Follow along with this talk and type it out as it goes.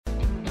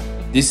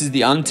This is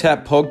the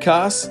Untapped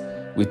Podcast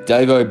with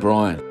Dave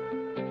O'Brien.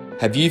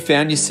 Have you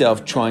found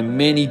yourself trying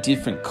many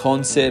different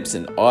concepts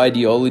and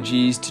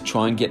ideologies to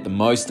try and get the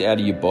most out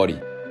of your body?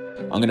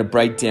 I'm going to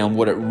break down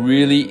what it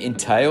really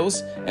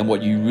entails and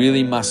what you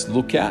really must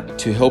look at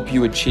to help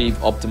you achieve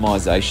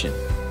optimization.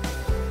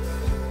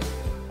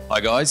 Hi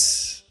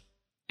guys,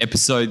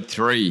 episode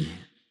 3,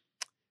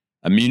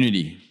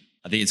 immunity.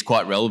 I think it's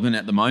quite relevant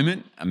at the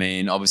moment. I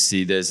mean,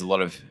 obviously there's a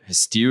lot of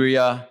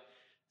hysteria,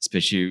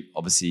 especially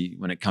obviously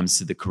when it comes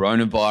to the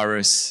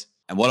coronavirus.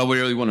 And what I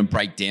really want to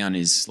break down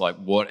is like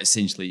what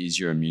essentially is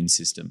your immune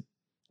system.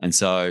 And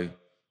so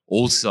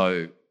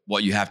also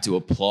what you have to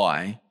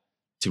apply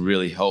to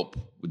really help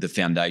with the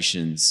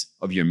foundations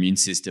of your immune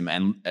system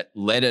and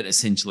let it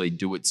essentially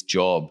do its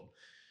job,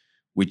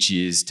 which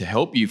is to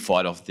help you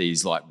fight off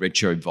these like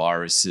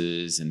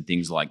retroviruses and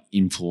things like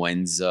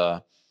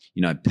influenza,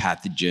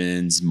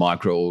 pathogens,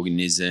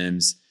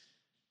 microorganisms.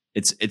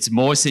 It's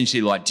more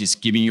essentially like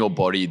just giving your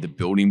body the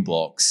building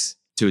blocks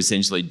to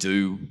essentially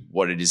do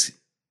what it is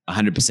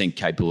 100%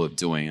 capable of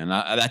doing. And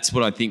that's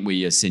what I think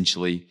we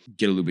essentially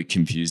get a little bit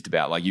confused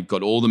about. Like you've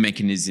got all the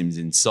mechanisms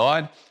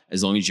inside,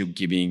 as long as you're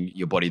giving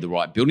your body the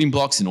right building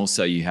blocks and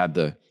also you have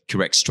the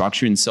correct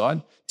structure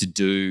inside to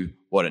do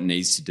what it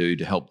needs to do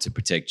to help to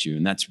protect you.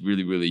 And that's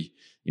really, really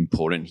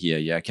important here.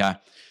 Yeah, okay?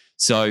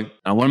 So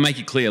I want to make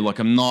it clear, like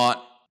I'm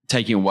not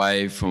taking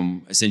away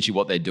from essentially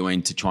what they're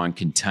doing to try and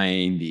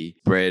contain the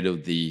spread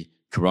of the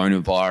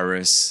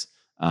coronavirus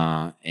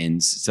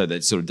and so that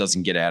it sort of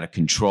doesn't get out of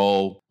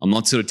control. I'm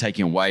not sort of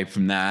taking away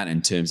from that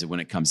in terms of when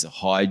it comes to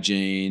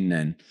hygiene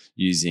and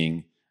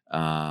using,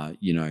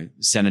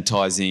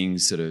 sanitizing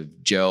sort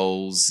of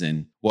gels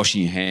and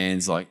washing your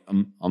hands. Like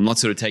I'm not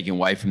sort of taking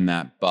away from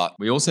that, but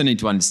we also need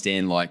to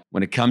understand like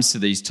when it comes to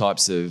these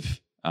types of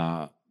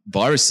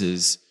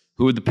viruses,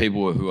 who are the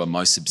people who are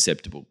most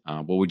susceptible?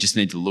 Well, we just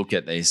need to look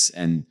at this,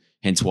 and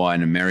hence why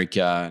in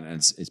America, and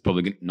it's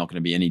probably not going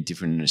to be any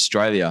different in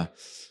Australia,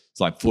 it's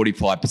like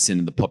 45%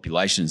 of the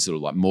population is sort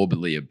of like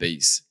morbidly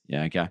obese.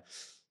 Yeah, okay.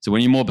 So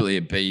when you're morbidly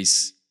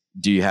obese,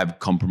 do you have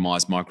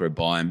compromised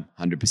microbiome?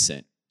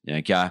 100%. Yeah,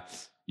 okay.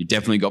 You've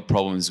definitely got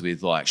problems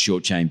with like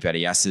short chain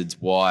fatty acids.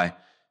 Why?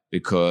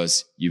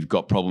 Because you've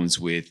got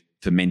problems with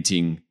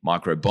fermenting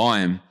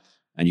microbiome,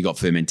 and you've got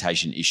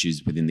fermentation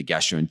issues within the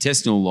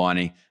gastrointestinal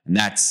lining, and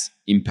that's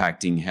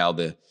impacting how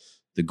the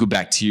good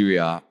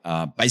bacteria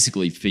are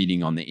basically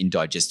feeding on the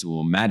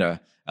indigestible matter,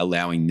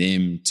 allowing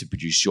them to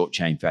produce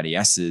short-chain fatty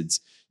acids,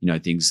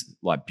 things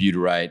like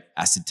butyrate,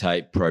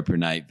 acetate,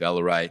 propionate,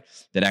 valerate,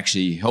 that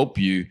actually help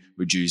you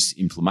reduce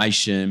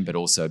inflammation, but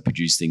also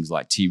produce things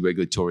like T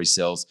regulatory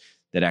cells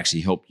that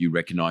actually help you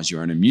recognize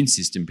your own immune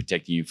system,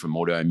 protecting you from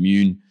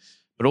autoimmune,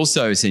 but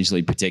also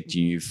essentially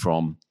protecting you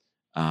from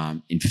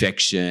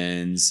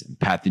infections,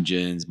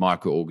 pathogens,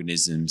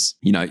 microorganisms.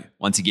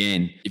 Once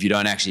again, if you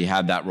don't actually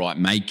have that right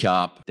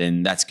makeup,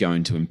 then that's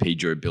going to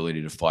impede your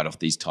ability to fight off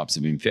these types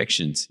of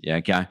infections. Yeah,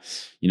 okay.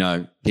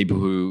 People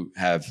who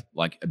have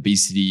like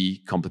obesity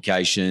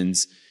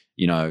complications,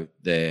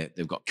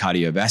 they've got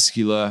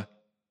cardiovascular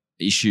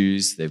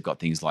issues. They've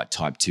got things like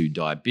type 2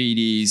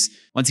 diabetes.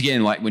 Once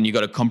again, like when you've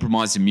got a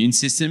compromised immune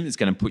system, it's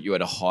going to put you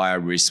at a higher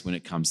risk when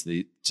it comes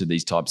to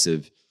these types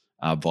of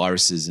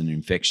viruses and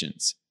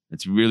infections.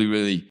 It's really,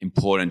 really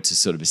important to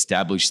sort of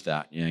establish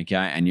that, okay?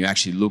 And you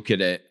actually look at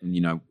it,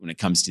 when it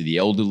comes to the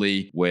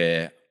elderly,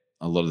 where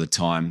a lot of the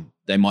time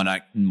they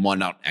might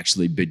not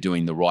actually be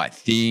doing the right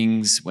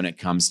things when it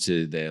comes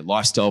to their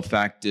lifestyle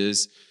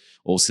factors.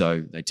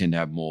 Also, they tend to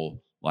have more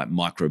like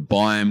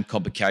microbiome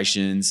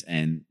complications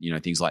and,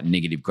 things like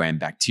negative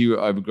gram-bacteria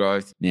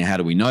overgrowth. Now, how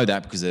do we know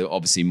that? Because they're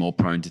obviously more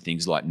prone to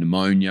things like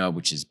pneumonia,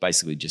 which is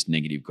basically just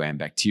negative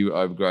gram-bacteria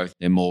overgrowth.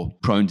 They're more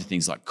prone to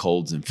things like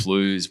colds and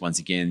flus. Once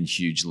again,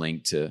 huge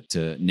link to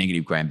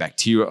negative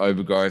gram-bacteria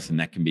overgrowth. And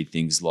that can be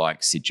things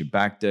like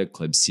Citrobacter,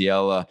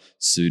 Klebsiella,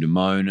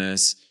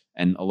 Pseudomonas.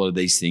 And a lot of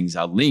these things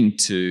are linked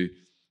to,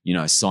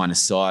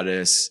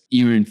 sinusitis,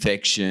 ear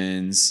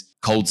infections,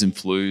 colds and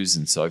flus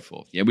and so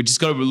forth. Yeah, we just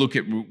got to look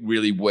at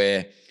really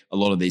where a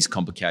lot of these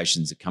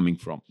complications are coming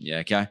from. Yeah,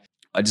 okay.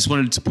 I just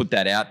wanted to put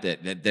that out there,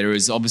 that there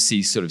is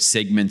obviously sort of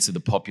segments of the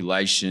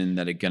population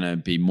that are going to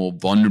be more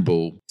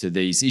vulnerable to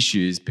these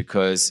issues,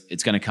 because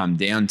it's going to come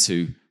down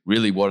to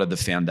really what are the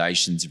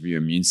foundations of your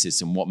immune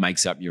system, what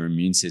makes up your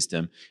immune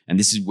system. And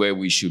this is where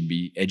we should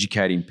be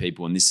educating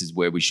people, and this is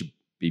where we should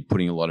be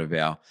putting a lot of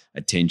our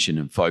attention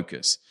and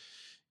focus.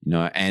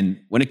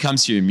 And when it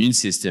comes to your immune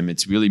system,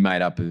 it's really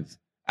made up of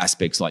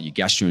aspects like your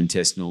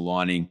gastrointestinal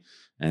lining,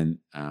 and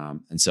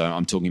so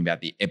I'm talking about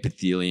the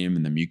epithelium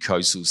and the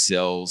mucosal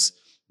cells.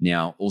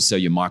 Now, also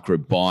your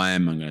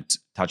microbiome, I'm going to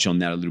touch on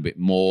that a little bit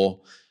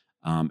more,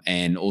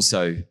 and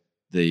also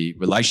the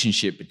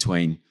relationship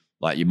between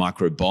like your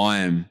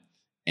microbiome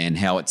and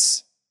how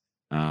it's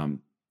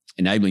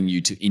enabling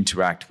you to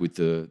interact with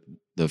the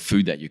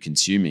food that you're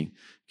consuming.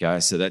 Okay,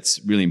 so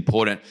that's really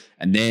important.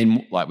 And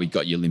then like we've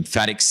got your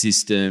lymphatic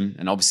system,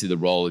 and obviously the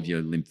role of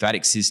your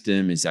lymphatic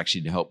system is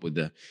actually to help with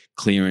the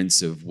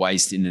clearance of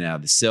waste in and out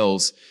of the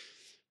cells.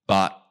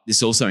 But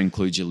this also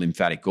includes your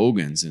lymphatic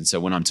organs. And so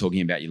when I'm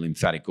talking about your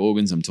lymphatic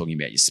organs, I'm talking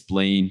about your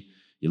spleen,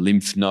 your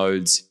lymph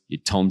nodes,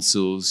 your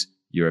tonsils,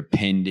 your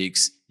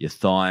appendix, your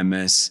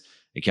thymus.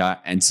 Okay.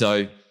 And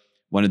so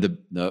one of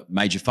the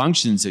major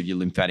functions of your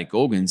lymphatic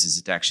organs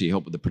is to actually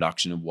help with the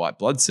production of white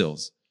blood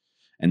cells.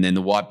 And then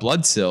the white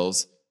blood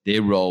cells,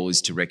 their role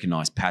is to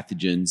recognize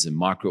pathogens and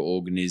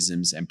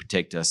microorganisms and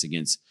protect us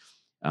against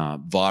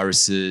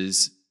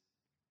viruses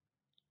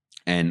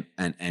and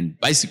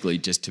basically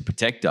just to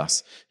protect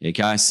us.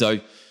 Okay, so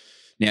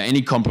now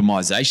any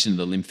compromisation of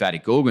the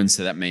lymphatic organs,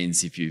 so that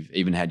means if you've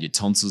even had your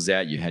tonsils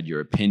out, you had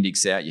your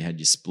appendix out, you had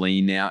your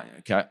spleen out,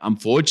 okay,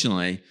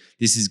 unfortunately,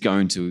 this is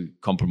going to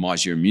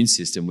compromise your immune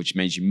system, which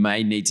means you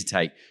may need to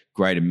take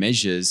greater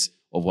measures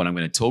of what I'm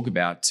going to talk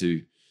about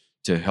to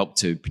help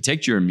to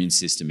protect your immune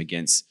system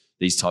against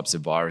these types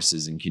of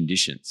viruses and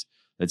conditions.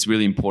 That's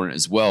really important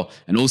as well.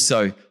 And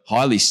also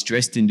highly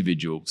stressed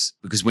individuals,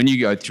 because when you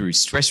go through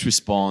stress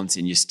response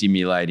and you're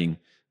stimulating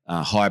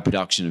higher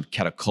production of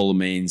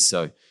catecholamines,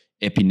 so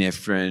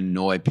epinephrine,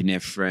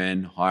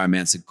 norepinephrine, higher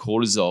amounts of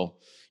cortisol,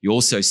 you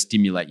also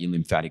stimulate your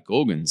lymphatic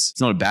organs.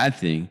 It's not a bad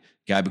thing,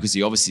 okay, because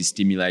you're obviously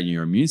stimulating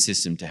your immune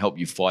system to help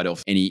you fight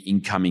off any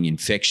incoming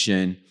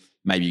infection.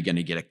 Maybe you're going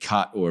to get a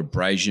cut or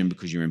abrasion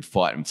because you're in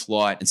fight and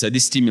flight. And so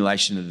this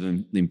stimulation of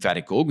the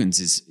lymphatic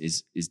organs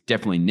is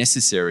definitely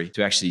necessary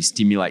to actually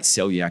stimulate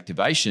cellular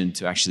activation,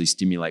 to actually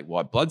stimulate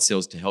white blood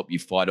cells to help you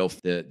fight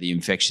off the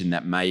infection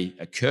that may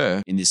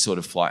occur in this sort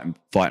of fight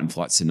and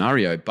flight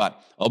scenario.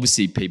 But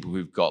obviously people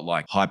who've got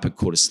like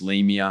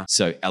hypercortisolemia,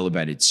 so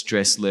elevated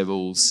stress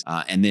levels,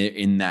 and they're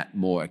in that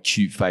more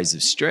acute phase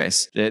of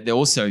stress, they're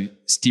also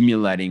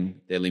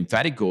stimulating their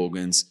lymphatic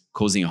organs,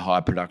 causing a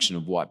higher production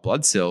of white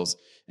blood cells.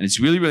 And it's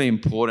really, really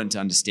important to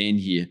understand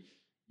here,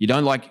 you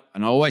don't like,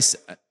 and I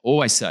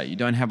always say, you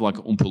don't have like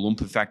an Oompa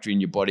Loompa factory in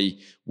your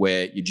body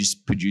where you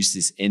just produce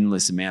this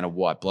endless amount of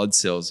white blood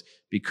cells,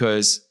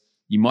 because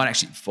you might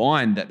actually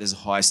find that there's a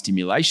higher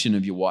stimulation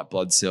of your white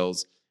blood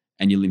cells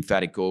and your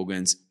lymphatic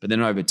organs, but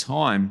then over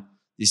time,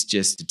 this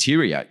just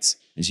deteriorates.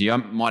 And so you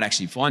might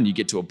actually find you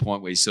get to a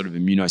point where you're sort of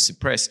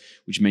immunosuppressed,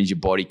 which means your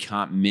body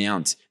can't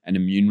mount an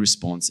immune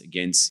response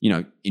against,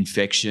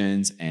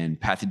 infections and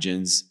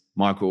pathogens,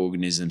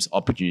 microorganisms,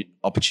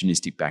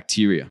 opportunistic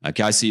bacteria.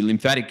 Okay, so your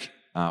lymphatic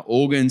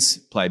organs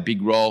play a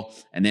big role,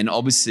 and then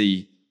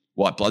obviously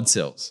white blood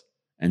cells.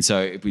 And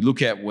so if we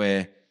look at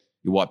where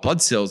your white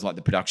blood cells, like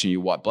the production of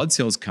your white blood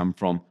cells come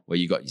from, where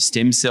you got your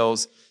stem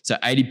cells, so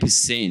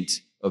 80%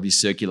 of your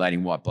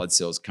circulating white blood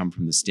cells come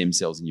from the stem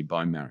cells in your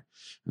bone marrow.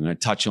 I'm going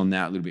to touch on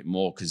that a little bit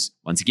more because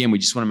once again, we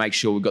just want to make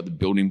sure we've got the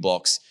building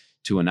blocks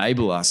to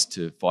enable us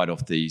to fight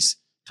off these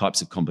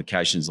types of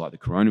complications like the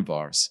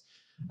coronavirus.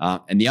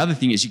 And the other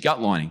thing is your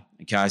gut lining.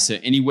 Okay, so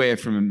anywhere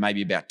from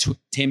maybe about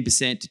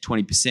 10% to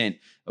 20%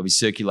 of your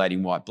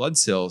circulating white blood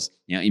cells,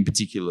 now in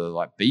particular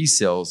like B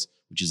cells,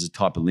 which is a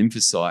type of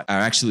lymphocyte, are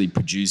actually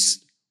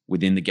produced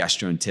within the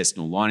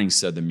gastrointestinal lining,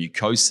 so the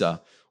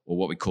mucosa, or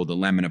what we call the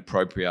lamina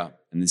propria,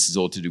 and this is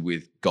all to do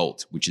with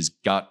GALT, which is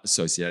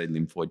gut-associated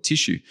lymphoid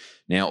tissue.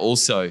 Now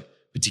also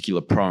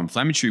particular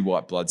pro-inflammatory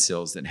white blood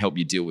cells that help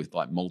you deal with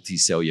like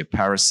multicellular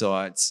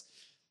parasites,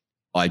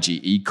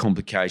 IgE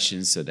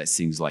complications, so that's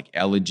things like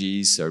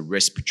allergies, so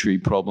respiratory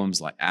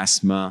problems like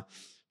asthma,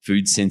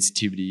 food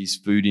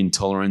sensitivities, food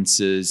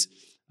intolerances,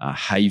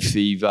 hay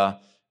fever.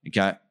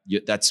 Okay,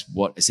 that's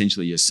what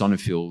essentially your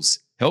eosinophils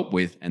help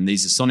with, and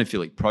these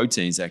eosinophilic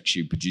proteins are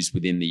actually produced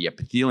within the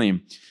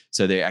epithelium,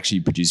 so they're actually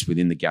produced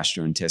within the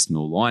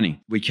gastrointestinal lining.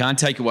 We can't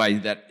take away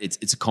that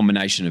it's a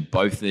combination of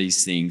both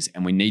these things,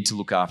 and we need to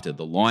look after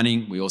the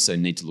lining. We also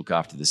need to look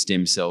after the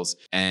stem cells,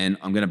 and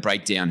I'm going to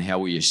break down how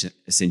we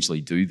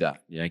essentially do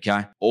that. Yeah,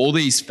 okay? All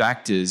these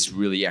factors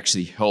really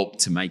actually help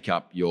to make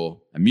up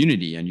your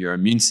immunity and your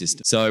immune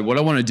system. So what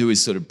I want to do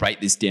is sort of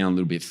break this down a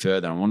little bit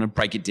further. I want to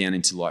break it down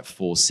into like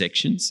 4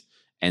 sections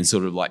and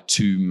sort of like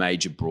 2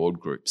 major broad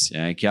groups.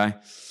 Yeah, okay?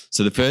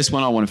 So the first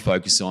one I want to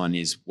focus on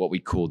is what we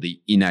call the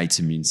innate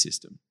immune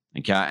system.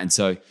 Okay, and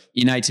so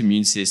innate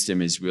immune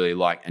system is really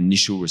like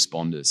initial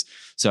responders.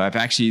 So if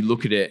I actually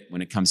look at it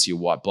when it comes to your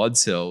white blood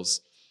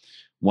cells,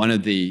 one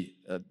of the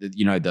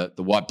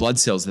white blood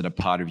cells that are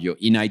part of your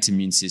innate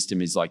immune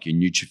system is like your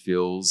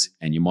neutrophils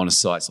and your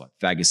monocytes, like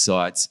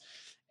phagocytes.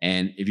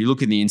 And if you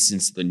look at the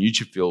instance of the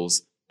neutrophils,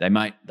 they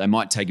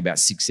might take about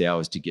 6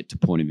 hours to get to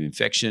point of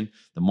infection.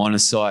 The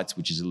monocytes,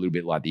 which is a little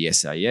bit like the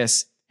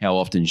SAS, how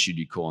often should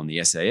you call on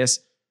the SAS?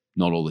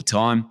 Not all the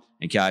time,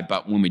 okay?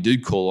 But when we do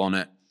call on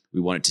it,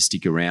 we want it to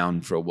stick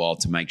around for a while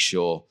to make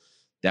sure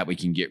that we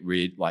can get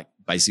rid, like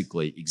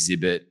basically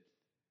exhibit,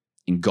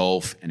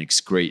 engulf, and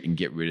excrete and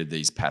get rid of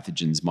these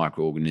pathogens,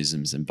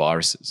 microorganisms, and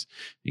viruses,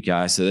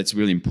 okay? So that's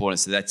really important.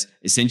 So that's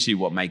essentially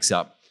what makes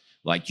up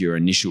like your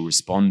initial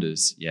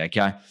responders, yeah,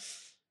 okay?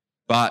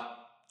 But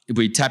if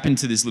we tap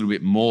into this a little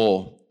bit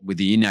more with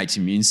the innate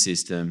immune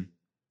system,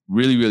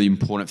 really, really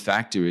important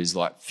factor is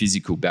like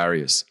physical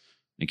barriers,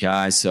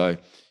 okay? So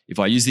if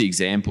I use the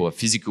example, a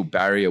physical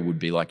barrier would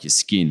be like your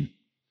skin.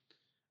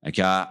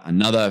 Okay,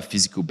 another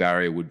physical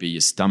barrier would be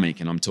your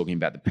stomach, and I'm talking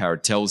about the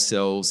parotid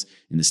cells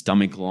in the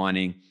stomach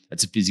lining.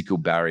 That's a physical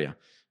barrier.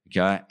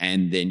 Okay,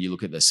 and then you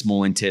look at the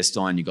small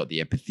intestine, you've got the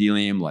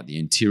epithelium, like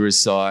the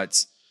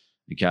enterocytes.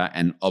 Okay,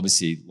 and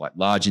obviously like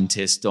large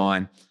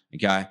intestine.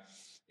 Okay,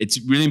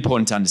 it's really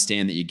important to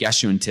understand that your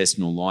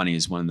gastrointestinal lining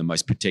is one of the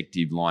most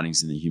protective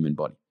linings in the human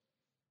body.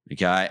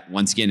 Okay,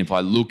 once again, if I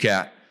look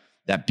at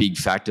that big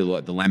factor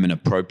like the lamina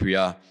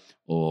propria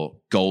or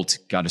GALT,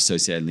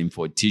 gut-associated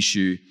lymphoid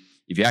tissue,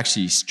 if you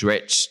actually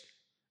stretch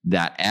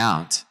that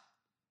out,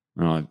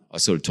 and I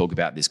sort of talk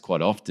about this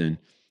quite often,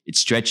 it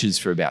stretches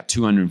for about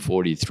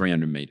 240 to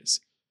 300 meters.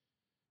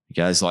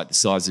 Okay, it's like the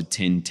size of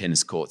 10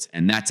 tennis courts.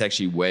 And that's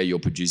actually where you're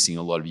producing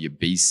a lot of your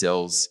B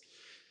cells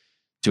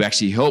to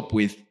actually help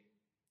with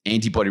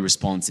antibody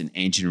response and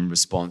antigen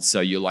response. So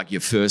you're like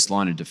your first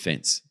line of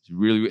defense.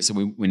 So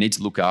we need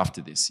to look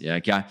after this. Yeah,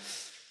 okay.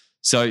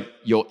 So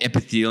your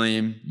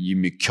epithelium, your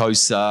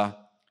mucosa,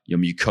 your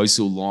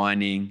mucosal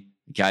lining,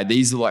 okay,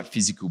 these are like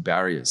physical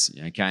barriers.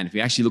 Okay, and if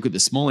you actually look at the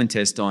small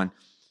intestine,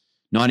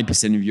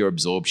 90% of your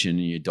absorption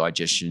and your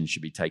digestion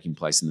should be taking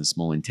place in the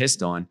small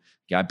intestine.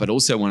 Okay, but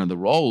also one of the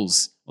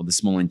roles of the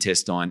small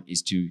intestine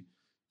is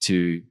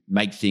to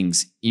make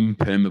things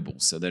impermeable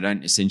so they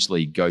don't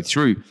essentially go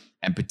through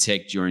and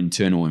protect your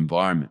internal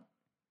environment.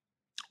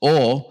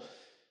 Or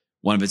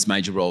one of its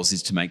major roles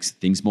is to make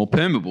things more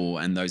permeable,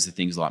 and those are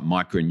things like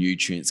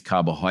micronutrients,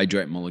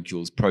 carbohydrate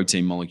molecules,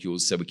 protein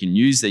molecules. So we can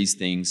use these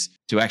things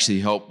to actually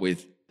help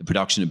with the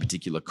production of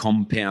particular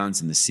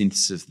compounds and the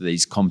synthesis of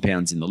these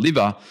compounds in the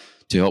liver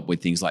to help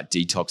with things like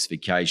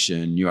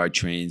detoxification,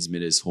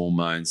 neurotransmitters,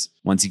 hormones.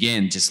 Once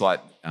again, just like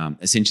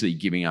essentially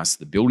giving us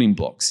the building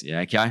blocks,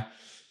 yeah, okay?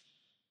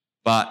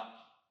 But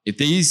if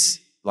these,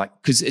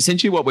 because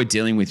essentially what we're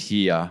dealing with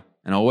here,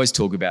 and I always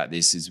talk about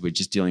this, is we're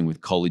just dealing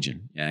with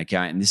collagen, yeah,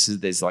 okay? And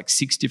there's like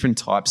 6 different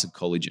types of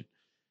collagen,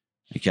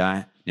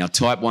 okay? Now,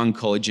 type 1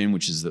 collagen,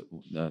 which is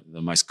the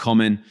most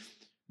common,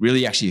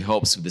 really actually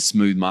helps with the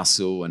smooth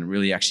muscle and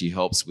really actually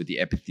helps with the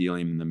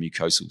epithelium and the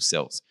mucosal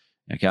cells,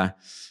 okay?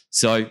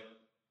 So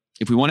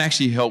if we want to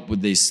actually help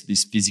with this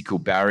physical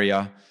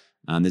barrier,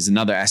 there's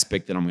another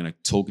aspect that I'm going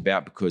to talk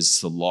about because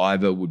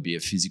saliva would be a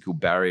physical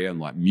barrier,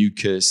 like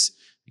mucus,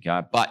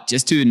 okay? But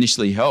just to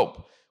initially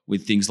help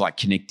with things like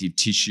connective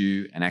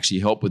tissue and actually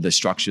help with the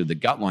structure of the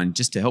gut line,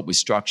 just to help with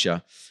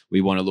structure,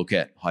 we want to look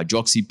at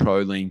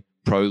hydroxyproline,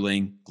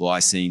 proline,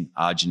 glycine,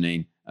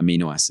 arginine,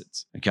 amino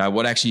acids. Okay,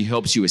 what actually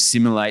helps you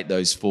assimilate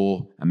those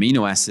 4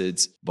 amino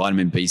acids?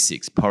 Vitamin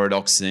B6,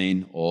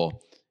 pyridoxine, or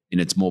in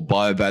its more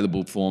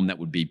bioavailable form, that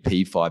would be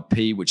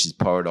P5P, which is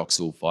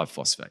pyridoxal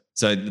 5-phosphate.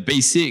 So the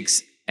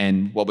B6,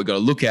 and what we've got to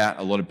look at,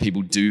 a lot of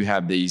people do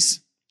have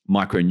these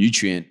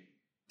micronutrient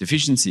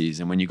deficiencies.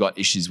 And when you've got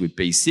issues with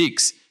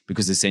B6,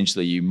 because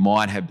essentially you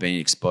might have been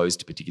exposed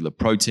to particular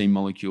protein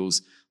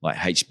molecules like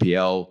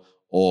HPL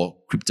or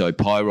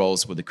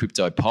cryptopyrroles, where the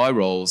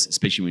cryptopyrroles,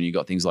 especially when you've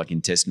got things like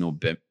intestinal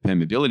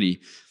permeability,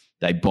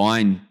 they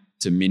bind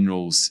to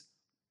minerals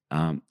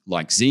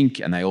like zinc,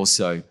 and they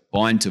also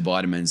bind to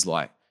vitamins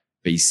like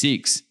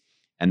B6,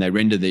 and they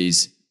render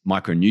these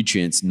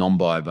micronutrients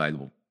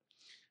non-bioavailable.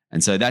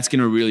 And so that's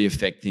going to really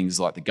affect things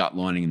like the gut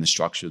lining and the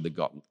structure of the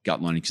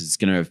gut lining, because it's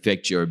going to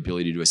affect your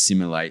ability to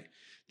assimilate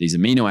these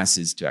amino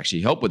acids to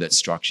actually help with that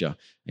structure,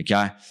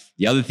 okay?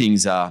 The other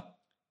things are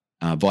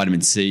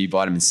vitamin C.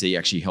 Vitamin C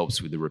actually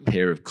helps with the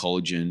repair of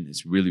collagen.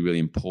 It's really, really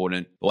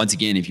important. But once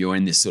again, if you're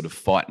in this sort of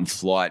fight and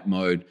flight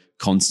mode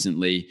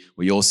constantly,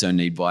 we also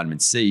need vitamin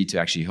C to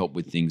actually help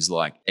with things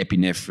like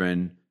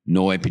epinephrine,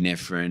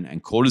 norepinephrine,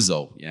 and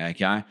cortisol, yeah,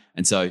 okay?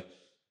 And so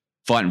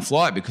fight and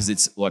flight, because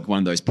it's like one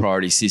of those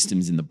priority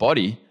systems in the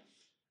body,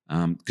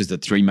 because the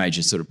 3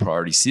 major sort of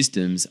priority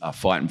systems are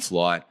fight and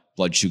flight,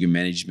 blood sugar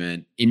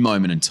management, in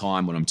moment and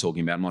time. What I'm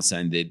talking about, I'm not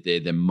saying they're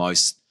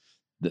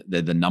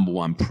the number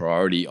one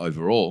priority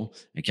overall,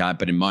 okay?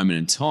 But in moment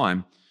and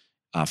time,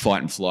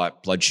 fight and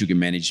flight, blood sugar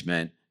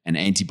management, and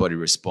antibody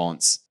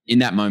response, in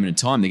that moment in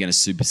time, they're going to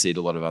supersede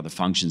a lot of other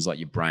functions like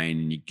your brain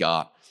and your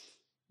gut,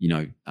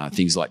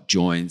 things like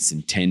joints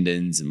and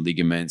tendons and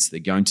ligaments. They're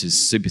going to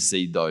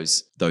supersede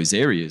those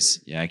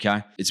areas, yeah,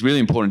 okay? It's really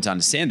important to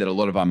understand that a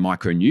lot of our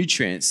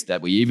micronutrients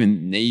that we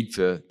even need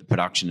for the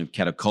production of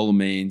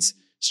catecholamines,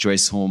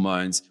 stress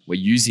hormones, we're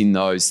using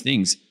those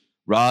things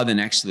rather than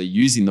actually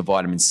using the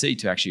vitamin C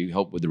to actually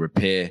help with the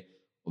repair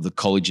of the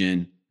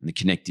collagen and the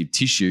connective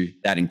tissue.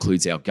 That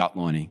includes our gut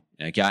lining,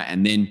 okay?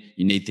 And then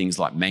you need things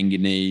like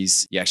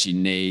manganese, you actually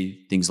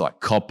need things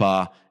like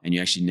copper, and you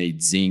actually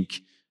need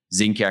zinc.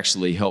 Zinc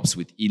actually helps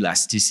with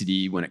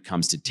elasticity when it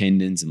comes to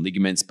tendons and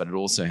ligaments, but it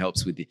also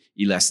helps with the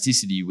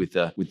elasticity with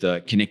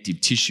the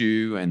connective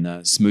tissue and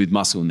the smooth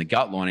muscle in the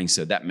gut lining.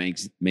 So that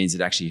means it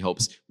actually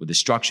helps with the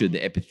structure of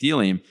the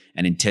epithelium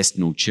and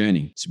intestinal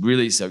churning. It's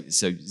really so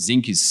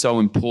zinc is so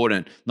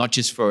important, not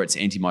just for its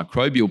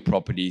antimicrobial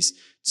properties,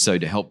 so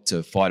to help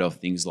to fight off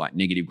things like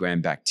negative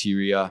gram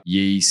bacteria,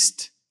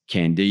 yeast,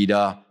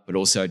 candida, but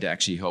also to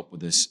actually help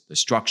with the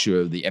structure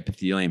of the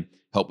epithelium,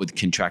 help with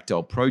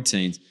contractile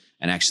proteins,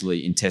 and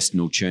actually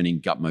intestinal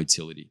churning, gut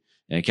motility.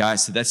 Okay,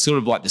 so that's sort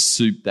of like the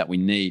soup that we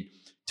need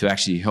to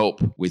actually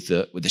help with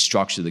the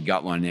structure of the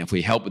gut lining. Now, if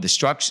we help with the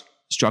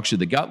structure of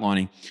the gut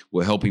lining,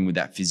 we're helping with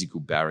that physical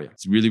barrier.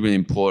 It's really, really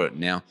important.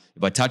 Now,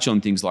 if I touch on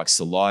things like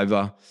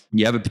saliva,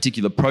 you have a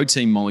particular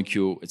protein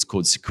molecule. It's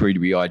called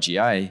secretory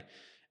IgA,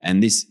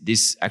 and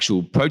this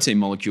actual protein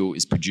molecule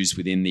is produced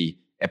within the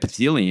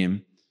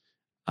epithelium,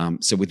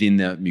 so within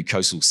the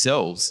mucosal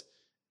cells,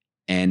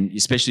 and you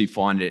especially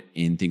find it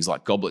in things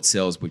like goblet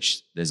cells,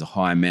 which there's a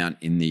high amount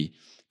in the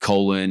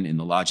colon, in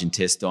the large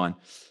intestine.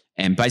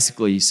 And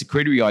basically,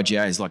 secretory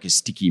IgA is like a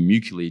sticky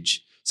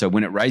mucilage. So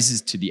when it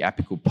raises to the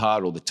apical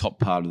part or the top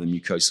part of the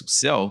mucosal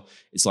cell,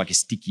 it's like a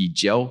sticky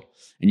gel.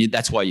 And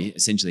that's why you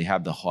essentially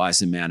have the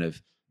highest amount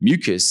of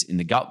mucus in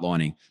the gut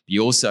lining.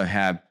 You also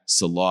have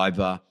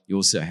saliva, you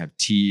also have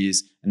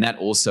tears, and that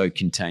also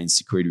contains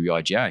secretory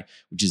IgA,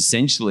 which is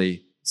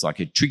essentially, it's like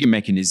a trigger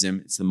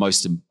mechanism. It's the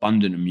most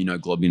abundant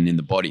immunoglobulin in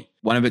the body.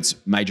 One of its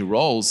major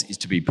roles is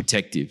to be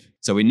protective.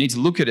 So we need to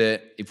look at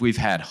it if we've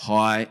had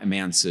high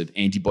amounts of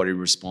antibody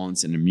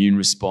response and immune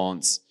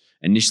response.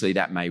 Initially,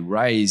 that may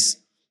raise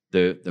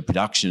the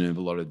production of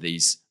a lot of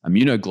these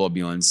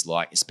immunoglobulins,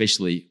 like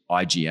especially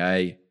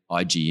IgA,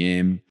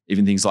 IgM,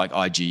 even things like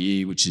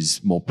IgE, which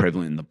is more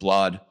prevalent in the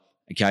blood,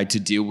 okay, to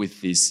deal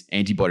with this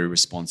antibody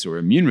response or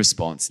immune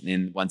response. And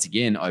then once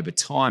again, over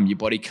time, your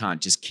body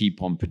can't just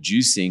keep on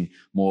producing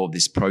more of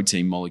this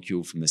protein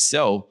molecule from the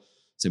cell.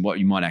 So what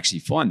you might actually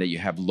find that you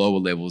have lower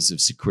levels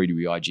of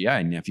secretory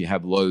IgA. Now, if you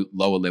have lower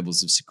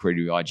levels of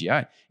secretory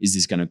IgA, is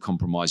this going to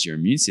compromise your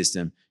immune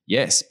system?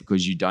 Yes,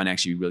 because you don't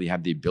actually really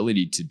have the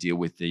ability to deal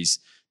with these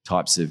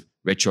types of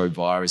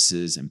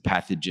retroviruses and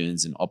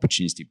pathogens and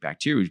opportunistic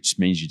bacteria, which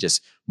means you're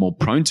just more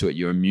prone to it.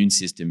 Your immune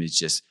system is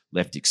just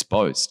left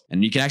exposed.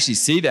 And you can actually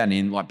see that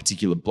in like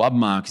particular blood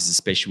markers,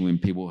 especially when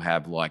people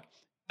have like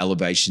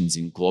elevations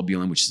in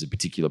globulin, which is a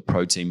particular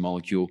protein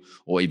molecule,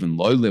 or even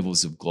low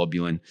levels of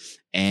globulin,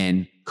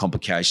 and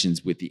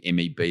complications with the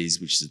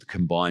MEBs, which is the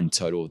combined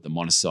total of the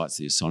monocytes,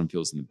 the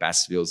eosinophils and the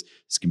basophils.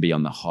 This can be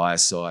on the higher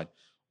side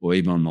or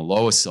even on the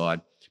lower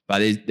side.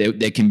 But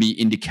there can be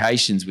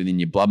indications within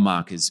your blood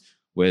markers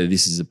where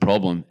this is a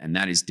problem, and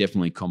that is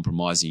definitely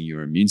compromising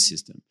your immune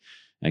system.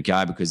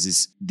 Okay, because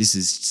this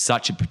is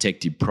such a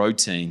protective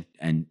protein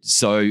and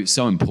so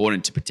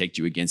important to protect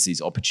you against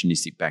these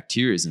opportunistic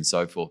bacteria and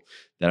so forth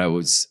that I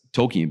was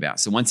talking about.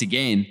 So once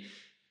again,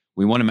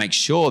 we want to make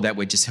sure that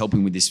we're just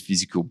helping with this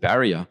physical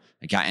barrier,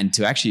 okay, and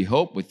to actually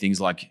help with things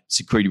like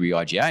secretory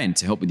IgA and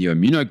to help with your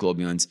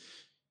immunoglobulins,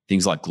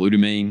 things like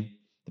glutamine.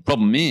 The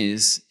problem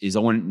is I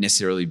won't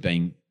necessarily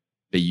be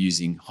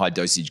using high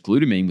dosage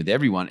glutamine with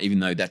everyone, even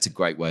though that's a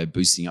great way of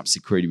boosting up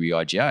secretory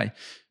IgA,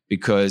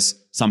 because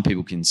some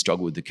people can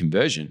struggle with the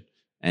conversion.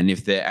 And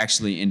if they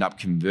actually end up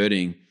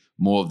converting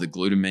more of the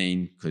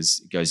glutamine,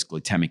 because it goes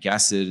glutamic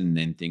acid and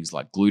then things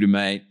like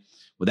glutamate,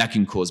 well, that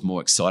can cause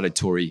more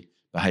excitatory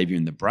behavior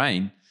in the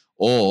brain,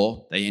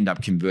 or they end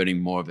up converting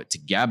more of it to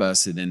GABA,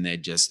 so then they're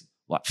just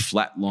like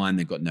flatline,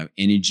 they've got no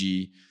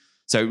energy.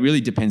 So it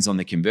really depends on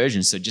the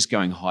conversion. So just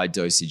going high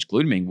dosage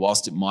glutamine,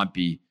 whilst it might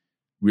be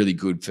really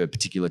good for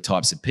particular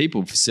types of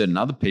people, for certain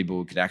other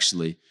people, it could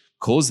actually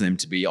cause them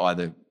to be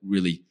either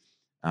really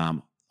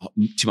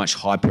too much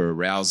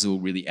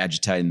hyperarousal, really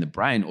agitated in the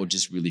brain, or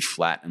just really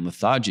flat and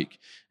lethargic,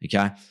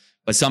 okay?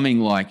 But something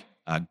like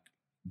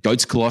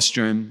goat's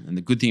colostrum, and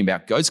the good thing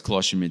about goat's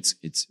colostrum,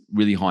 it's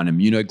really high in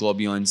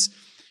immunoglobulins.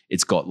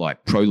 It's got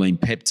like proline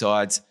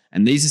peptides,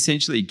 and these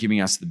essentially are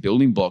giving us the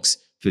building blocks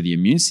for the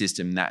immune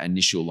system, that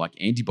initial like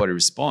antibody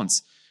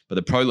response. But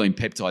the proline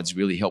peptides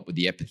really help with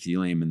the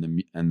epithelium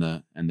and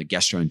the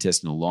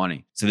gastrointestinal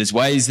lining. So there's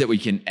ways that we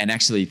can, and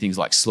actually things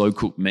like slow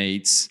cooked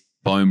meats,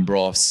 bone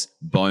broths,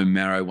 bone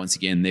marrow, once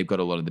again, they've got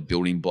a lot of the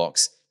building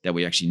blocks that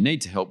we actually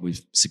need to help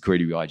with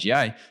secretory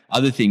IgA.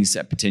 Other things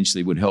that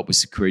potentially would help with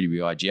secretory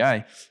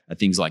IgA are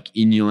things like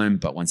inulin,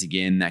 but once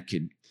again, that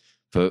could,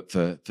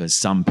 for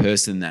some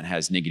person that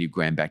has negative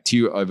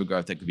gram-bacteria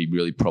overgrowth, that could be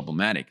really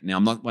problematic. Now,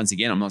 I'm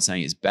not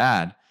saying it's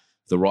bad.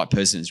 For the right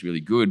person, it's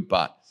really good,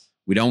 but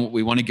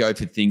we want to go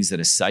for things that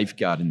are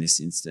safeguard in this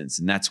instance.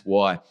 And that's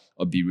why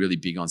I'd be really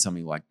big on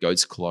something like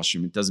goat's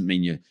colostrum. It doesn't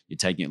mean you're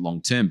taking it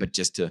long term, but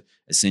just to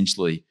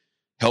essentially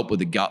help with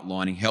the gut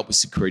lining, help with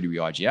secretory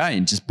IgA,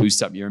 and just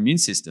boost up your immune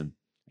system.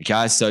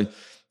 Okay, so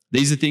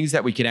these are things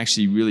that we can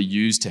actually really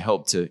use to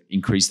help to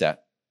increase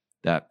that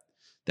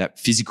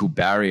physical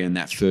barrier and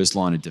that first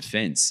line of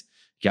defense.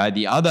 Okay,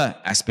 the other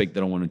aspect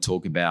that I want to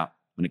talk about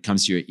when it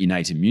comes to your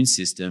innate immune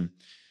system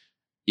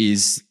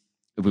is,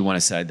 if we want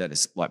to say that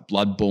it's like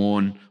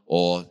bloodborne,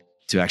 or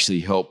to actually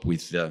help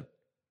with the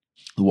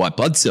white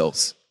blood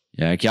cells.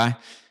 Yeah, okay.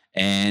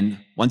 And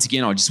once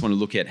again, I just want to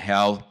look at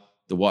how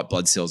the white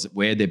blood cells,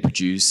 where they're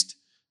produced.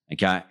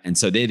 Okay. And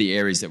so they're the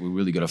areas that we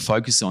really got to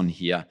focus on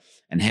here.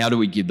 And how do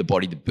we give the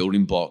body the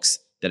building blocks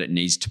that it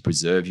needs to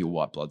preserve your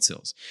white blood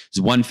cells?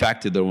 There's one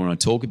factor that I want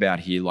to talk about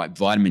here, like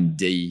vitamin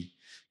D.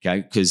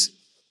 Okay. Because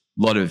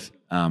a lot of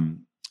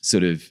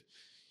sort of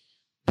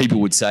people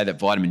would say that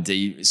vitamin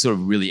D sort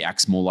of really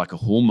acts more like a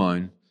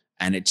hormone,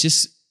 and it's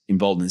just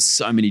involved in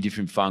so many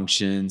different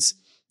functions.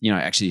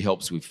 actually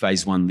helps with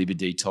phase 1 liver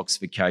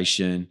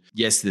detoxification.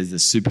 Yes, there's the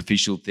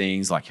superficial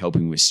things like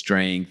helping with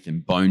strength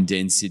and bone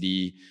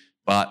density,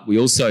 but we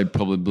also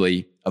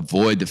probably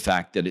avoid the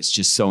fact that it's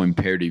just so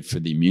imperative for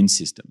the immune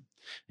system.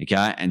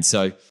 Okay. And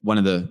so one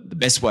of the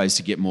best ways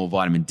to get more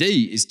vitamin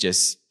D is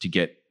just to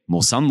get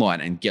more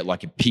sunlight and get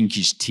like a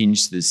pinkish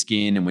tinge to the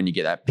skin. And when you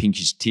get that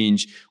pinkish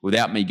tinge,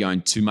 without me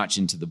going too much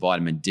into the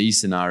vitamin D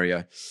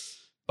scenario,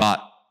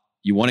 but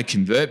you want to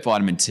convert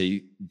vitamin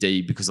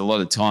D because a lot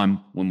of the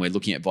time when we're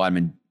looking at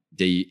vitamin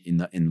D in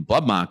the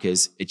blood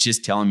markers, it's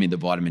just telling me the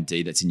vitamin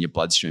D that's in your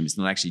bloodstream. It's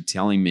not actually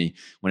telling me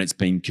when it's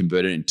been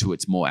converted into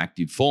its more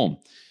active form.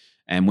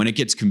 And when it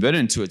gets converted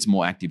into its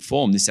more active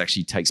form, this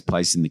actually takes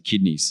place in the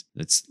kidneys.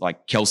 It's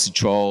like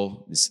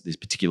calcitrol, this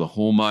particular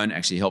hormone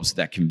actually helps with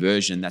that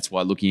conversion. That's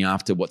why looking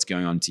after what's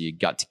going on to your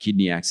gut to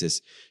kidney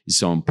axis is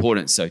so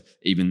important. So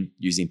even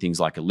using things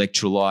like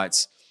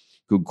electrolytes,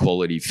 good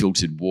quality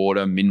filtered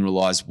water,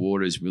 mineralized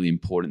water is really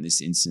important in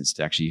this instance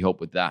to actually help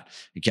with that.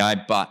 Okay,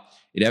 but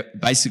it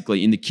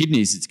basically in the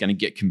kidneys, it's going to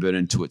get converted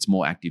into its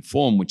more active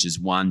form, which is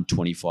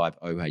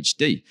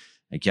 1,25-OHD.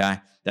 Okay,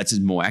 that's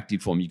its more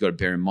active form. You've got to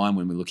bear in mind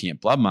when we're looking at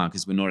blood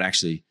markers, we're not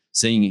actually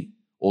seeing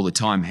all the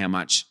time how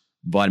much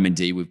vitamin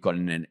D we've got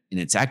in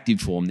its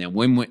active form. Now,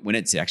 when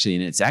it's actually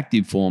in its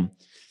active form,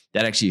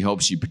 that actually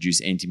helps you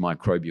produce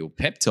antimicrobial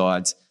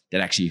peptides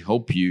that actually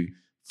help you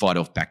fight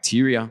off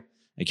bacteria.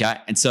 Okay,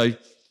 and so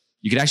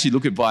you could actually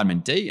look at vitamin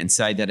D and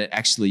say that it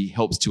actually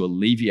helps to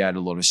alleviate a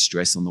lot of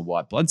stress on the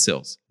white blood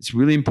cells. It's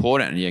really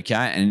important, okay?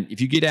 And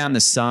if you get out in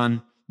the sun,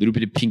 a little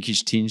bit of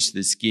pinkish tinge to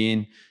the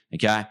skin,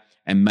 okay,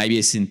 and maybe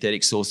a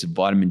synthetic source of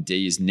vitamin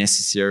D is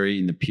necessary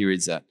in the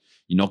periods that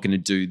you're not going to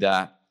do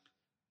that.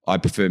 I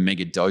prefer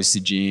mega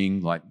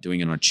dosaging, like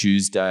doing it on a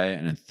Tuesday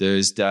and a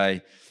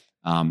Thursday,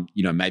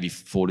 maybe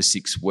 4 to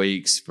 6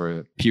 weeks for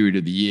a period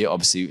of the year.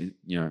 Obviously,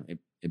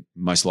 it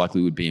most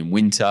likely would be in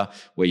winter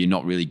where you're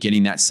not really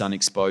getting that sun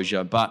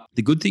exposure. But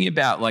the good thing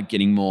about like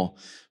getting more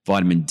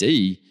vitamin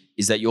D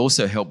is that you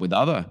also help with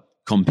other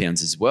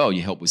compounds as well.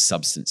 You help with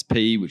substance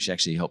P, which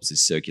actually helps with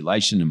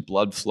circulation and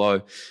blood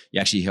flow. You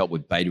actually help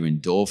with beta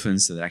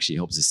endorphins, so that actually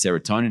helps with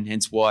serotonin.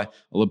 Hence why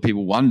a lot of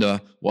people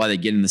wonder why they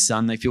get in the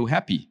sun, they feel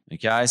happy.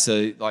 Okay,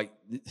 so like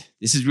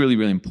this is really,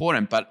 really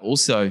important, but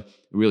also a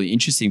really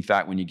interesting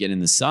fact when you get in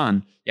the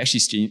sun, you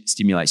actually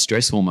stimulate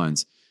stress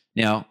hormones.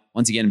 Now,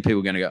 once again, people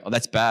are going to go, oh,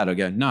 that's bad. I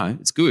go, no,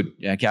 it's good,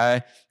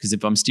 okay? Because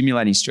if I'm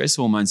stimulating stress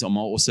hormones, I'm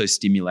also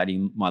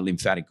stimulating my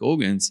lymphatic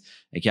organs,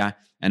 okay?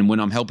 And when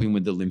I'm helping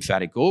with the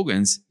lymphatic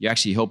organs, you're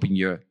actually helping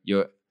you're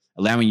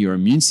allowing your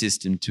immune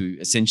system to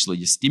essentially,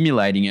 you're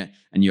stimulating it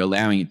and you're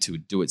allowing it to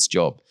do its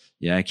job,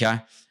 yeah, okay?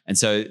 And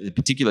so the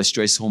particular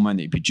stress hormone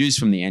that you produce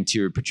from the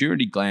anterior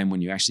pituitary gland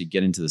when you actually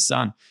get into the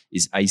sun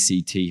is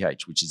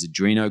ACTH, which is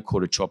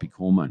adrenocorticotropic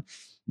hormone.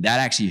 That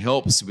actually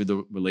helps with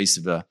the release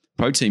of a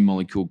protein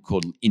molecule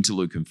called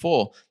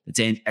interleukin-4 that's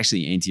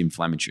actually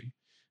anti-inflammatory.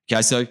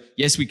 Okay, so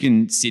yes, we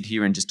can sit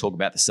here and just talk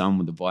about the sun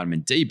with the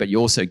vitamin D, but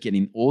you're also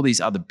getting all these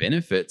other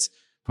benefits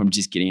from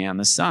just getting out in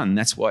the sun.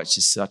 That's why it's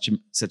just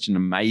such an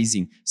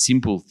amazing,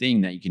 simple thing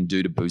that you can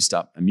do to boost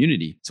up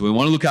immunity. So we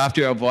want to look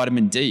after our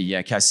vitamin D. Yeah,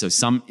 okay, so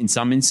in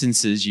some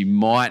instances, you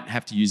might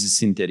have to use a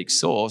synthetic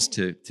source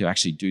to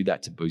actually do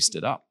that to boost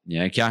it up.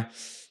 Yeah, okay.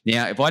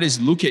 Now, if I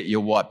just look at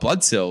your white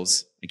blood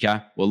cells,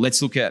 okay, well,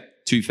 let's look at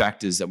two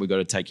factors that we've got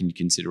to take into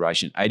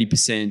consideration.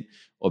 80%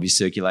 of your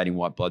circulating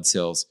white blood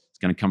cells is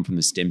going to come from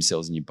the stem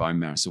cells in your bone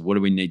marrow. So what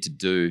do we need to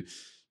do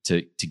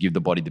to give the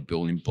body the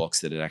building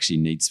blocks that it actually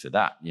needs for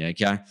that? Yeah,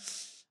 okay.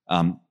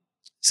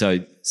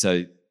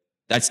 So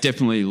that's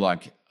definitely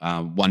like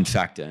one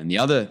factor. And the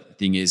other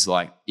thing is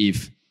like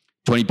if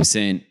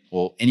 20%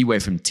 or anywhere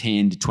from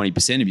 10 to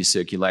 20% of your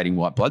circulating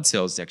white blood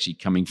cells is actually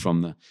coming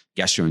from the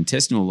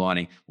gastrointestinal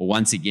lining, well,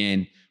 once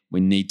again,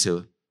 we need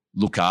to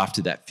look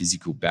after that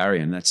physical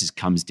barrier. And that just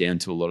comes down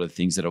to a lot of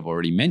things that I've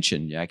already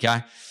mentioned. Yeah,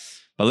 okay.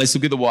 But let's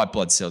look at the white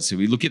blood cells. So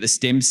we look at the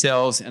stem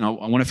cells, and I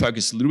want to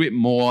focus a little bit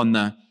more on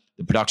the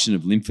production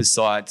of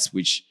lymphocytes,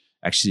 which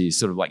actually is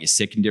sort of like your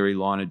secondary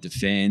line of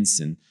defense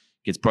and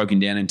gets broken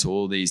down into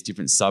all these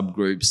different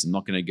subgroups. I'm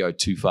not going to go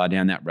too far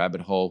down that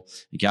rabbit hole.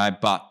 Okay.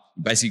 But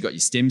you basically got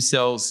your stem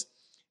cells.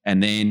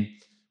 And then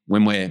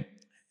when we're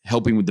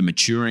helping with the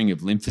maturing of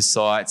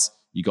lymphocytes,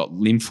 you got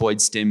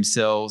lymphoid stem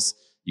cells.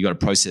 You got a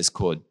process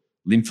called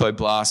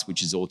lymphoblasts,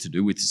 which is all to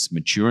do with this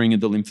maturing of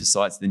the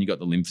lymphocytes. Then you got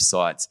the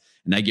lymphocytes,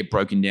 and they get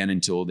broken down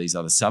into all these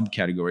other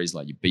subcategories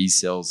like your B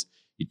cells,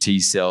 your T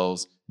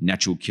cells,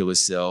 natural killer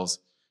cells.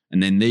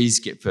 And then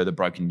these get further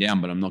broken down,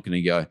 but I'm not going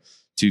to go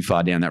too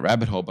far down that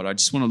rabbit hole. But I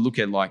just want to look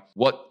at like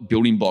what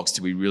building blocks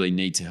do we really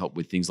need to help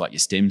with things like your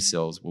stem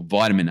cells? Well,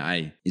 vitamin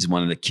A is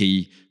one of the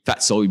key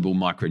fat-soluble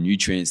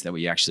micronutrients that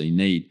we actually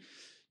need.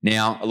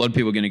 Now, a lot of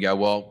people are going to go,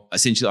 well,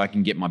 essentially I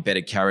can get my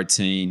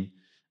beta-carotene,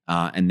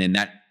 and then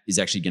that is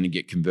actually going to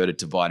get converted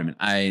to vitamin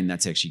A, and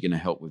that's actually going to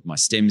help with my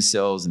stem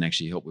cells and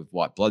actually help with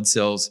white blood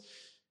cells,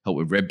 help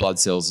with red blood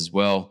cells as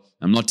well.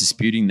 I'm not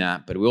disputing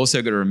that, but we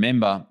also got to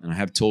remember, and I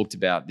have talked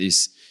about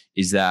this,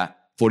 is that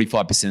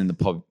 45% of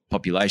the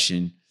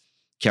population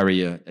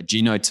carry a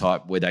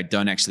genotype where they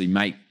don't actually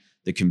make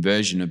the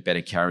conversion of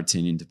beta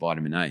carotene into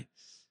vitamin A.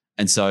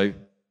 And so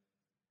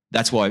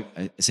that's why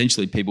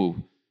essentially people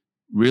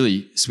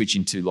really switch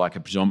into like a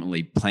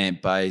predominantly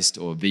plant-based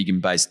or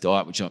vegan-based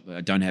diet, which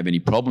I don't have any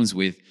problems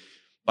with,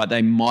 but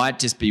they might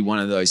just be one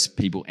of those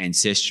people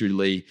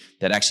ancestrally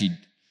that actually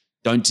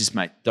don't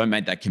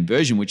make that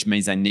conversion, which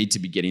means they need to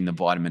be getting the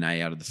vitamin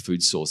A out of the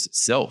food source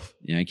itself.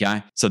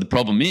 Okay. So the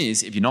problem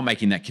is if you're not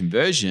making that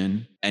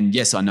conversion, and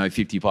yes, I know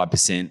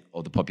 55%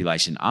 of the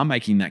population are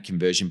making that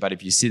conversion, but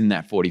if you're sitting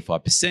at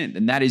 45%,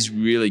 then that is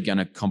really going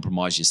to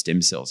compromise your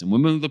stem cells. And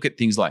when we look at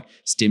things like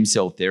stem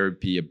cell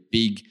therapy, a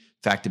big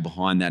factor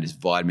behind that is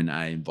vitamin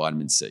A and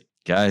vitamin C.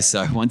 Okay.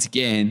 So once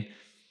again,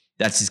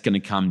 that's just going to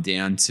come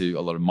down to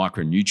a lot of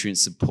micronutrient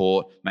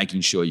support,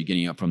 making sure you're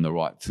getting it from the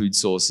right food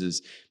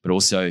sources, but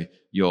also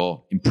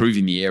you're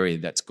improving the area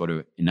that's got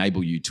to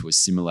enable you to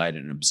assimilate it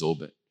and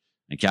absorb it,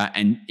 okay?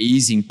 And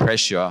easing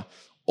pressure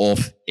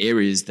off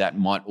areas that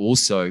might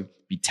also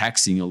be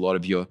taxing a lot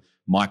of your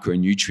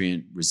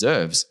micronutrient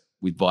reserves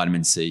with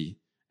vitamin C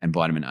and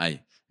vitamin A,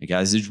 okay?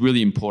 This is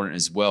really important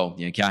as well,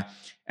 okay?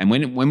 And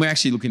when we're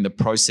actually looking at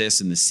the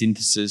process and the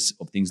synthesis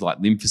of things like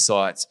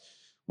lymphocytes,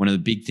 one of the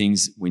big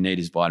things we need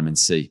is vitamin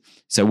C.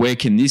 So where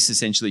can this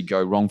essentially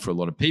go wrong for a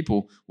lot of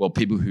people? Well,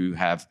 people who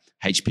have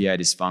HPA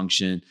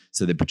dysfunction,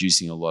 so they're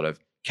producing a lot of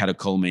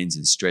catecholamines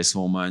and stress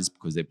hormones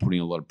because they're putting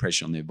a lot of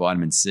pressure on their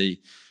vitamin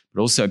C.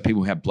 But also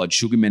people who have blood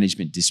sugar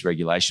management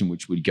dysregulation,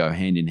 which would go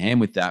hand in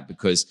hand with that,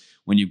 because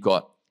when you've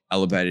got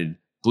elevated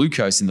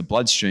glucose in the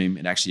bloodstream,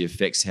 it actually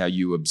affects how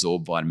you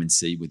absorb vitamin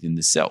C within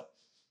the cell.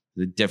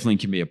 It definitely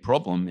can be a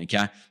problem,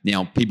 okay?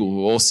 Now, people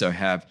who also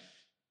have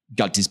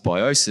gut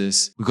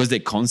dysbiosis, because they're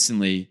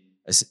constantly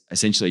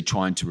essentially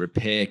trying to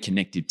repair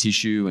connective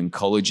tissue and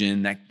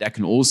collagen, that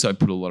can also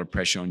put a lot of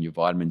pressure on your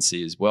vitamin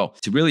C as well.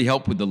 To really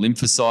help with the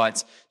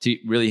lymphocytes, to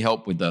really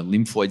help with the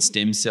lymphoid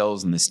stem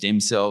cells and the stem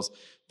cells,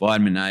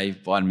 vitamin A,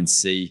 vitamin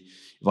C.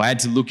 If I had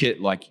to look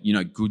at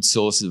good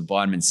sources of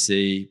vitamin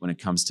C when it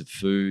comes to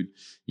food,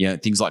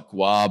 things like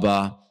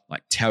guava,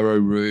 like taro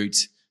root,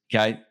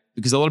 okay?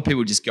 Because a lot of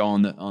people just go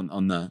on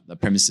the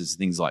premises of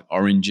things like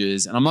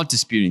oranges, and I'm not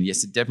disputing.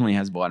 Yes, it definitely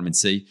has vitamin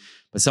C,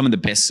 but some of the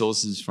best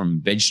sources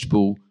from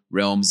vegetable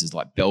realms is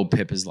like bell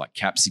peppers, like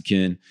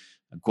capsicum,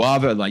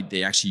 guava. Like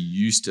they actually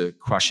used to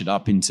crush it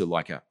up into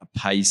like a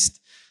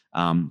paste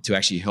to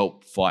actually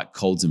help fight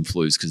colds and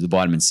flus because the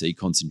vitamin C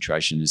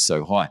concentration is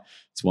so high.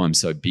 That's why I'm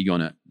so big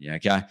on it.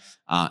 Okay.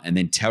 And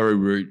then taro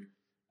root,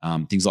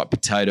 things like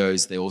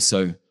potatoes, they're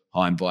also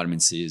high in vitamin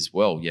C as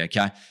well.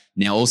 Okay.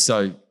 Now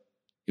also,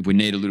 if we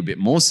need a little bit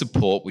more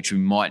support, which we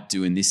might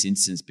do in this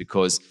instance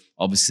because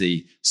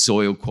obviously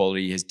soil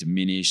quality has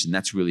diminished and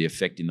that's really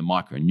affecting the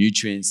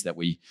micronutrients that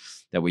we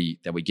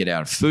get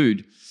out of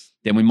food,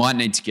 then we might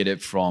need to get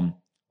it from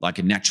like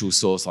a natural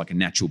source, like a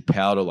natural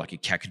powder, like a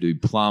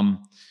Kakadu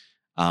plum,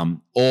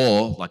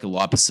 or like a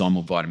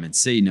liposomal vitamin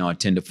C. Now, I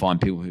tend to find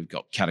people who've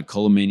got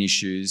catecholamine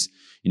issues,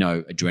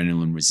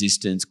 adrenaline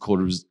resistance,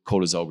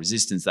 cortisol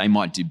resistance, they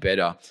might do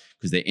better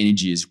because their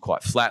energy is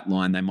quite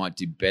flatline. They might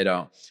do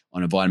better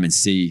on a vitamin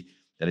C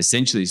that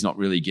essentially is not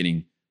really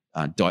getting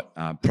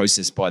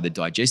processed by the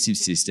digestive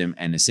system,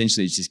 and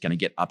essentially it's just going to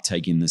get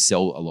uptake in the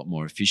cell a lot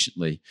more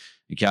efficiently.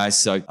 Okay,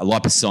 so a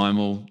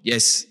liposomal,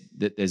 yes,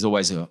 there's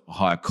always a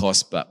higher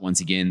cost, but once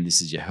again,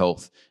 this is your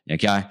health.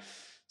 Okay,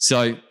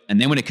 so and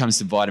then when it comes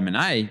to vitamin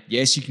A,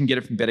 yes, you can get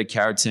it from beta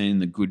carotene.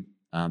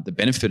 The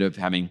benefit of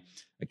having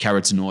a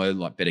carotenoid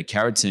like beta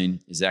carotene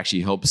is it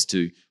actually helps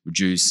to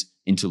reduce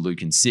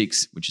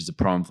interleukin-6, which is a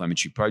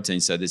pro-inflammatory protein.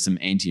 So there's some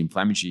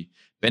anti-inflammatory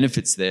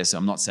benefits there. So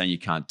I'm not saying you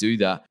can't do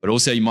that, but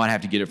also you might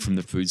have to get it from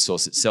the food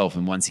source itself.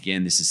 And once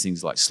again, this is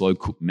things like slow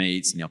cooked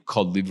meats. Now,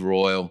 cod liver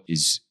oil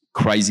is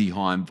crazy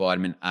high in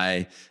vitamin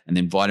A. And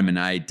then vitamin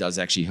A does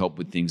actually help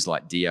with things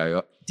like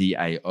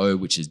DAO,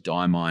 which is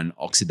diamine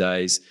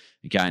oxidase.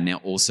 Okay, now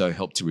also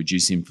help to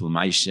reduce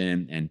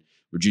inflammation and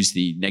reduce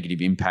the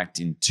negative impact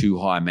in too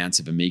high amounts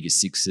of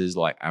omega-6s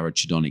like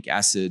arachidonic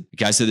acid.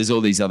 Okay, so there's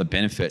all these other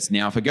benefits.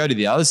 Now, if I go to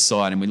the other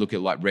side and we look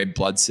at like red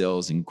blood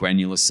cells and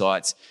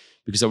granulocytes,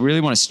 because I really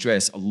want to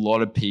stress a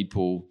lot of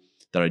people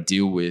that I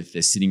deal with,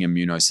 they're sitting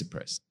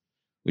immunosuppressed,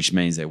 which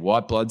means they're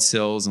white blood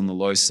cells on the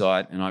low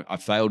side. And I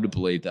fail to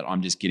believe that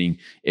I'm just getting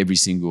every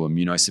single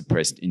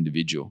immunosuppressed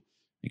individual.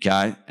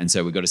 Okay, and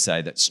so we've got to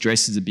say that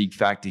stress is a big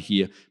factor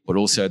here, but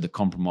also the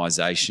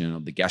compromisation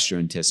of the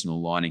gastrointestinal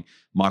lining,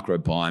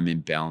 microbiome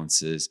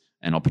imbalances,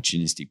 and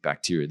opportunistic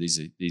bacteria.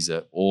 These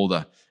are all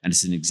and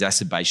it's an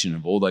exacerbation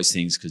of all those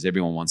things because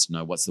everyone wants to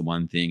know what's the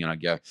one thing, and I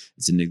go,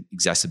 it's an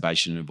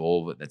exacerbation of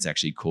all of it that's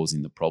actually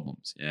causing the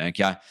problems. Yeah,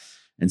 okay,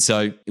 and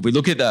so if we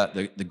look at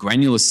the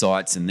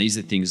granulocytes, and these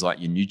are things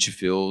like your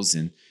neutrophils,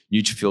 and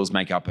neutrophils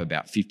make up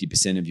about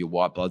 50% of your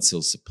white blood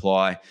cell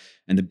supply.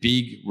 And the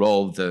big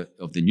role of the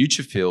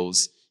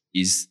neutrophils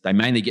is they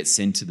mainly get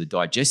sent to the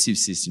digestive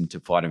system to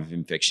fight off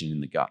infection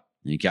in the gut.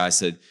 Okay,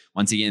 so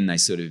once again, they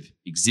sort of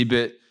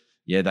exhibit,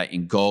 they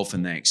engulf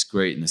and they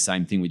excrete, and the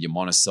same thing with your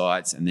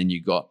monocytes. And then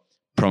you've got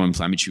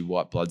pro-inflammatory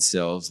white blood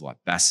cells like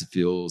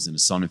basophils and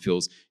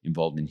eosinophils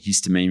involved in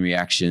histamine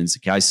reactions.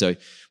 Okay, so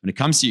when it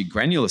comes to your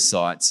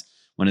granulocytes,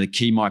 one of the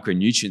key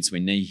micronutrients we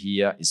need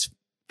here is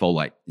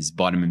folate, is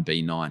vitamin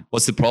B9.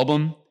 What's the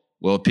problem?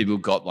 Well, people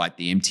got like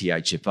the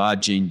MTHFR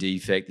gene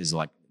defect.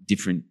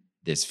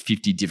 There's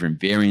 50 different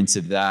variants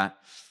of that.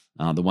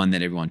 The one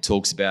that everyone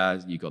talks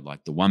about, you got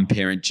like the one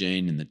parent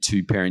gene and the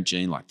two parent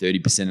gene, like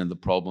 30% of the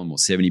problem or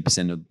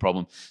 70% of the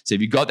problem. So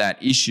if you've got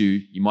that issue,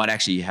 you might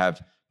actually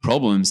have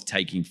problems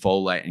taking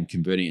folate and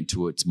converting it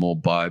to its more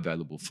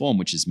bioavailable form,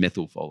 which is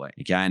methylfolate.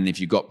 Okay, and if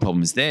you've got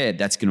problems there,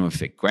 that's going to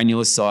affect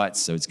granulocytes.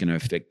 So it's going to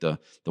affect the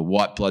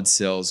white blood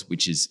cells,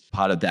 which is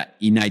part of that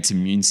innate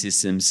immune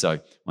system.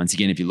 So once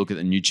again, if you look at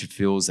the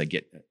neutrophils,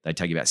 they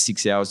take about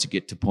 6 hours to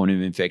get to point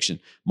of infection.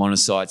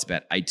 Monocytes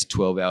about 8 to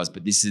 12 hours.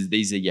 But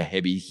these are your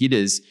heavy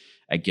hitters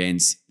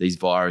against these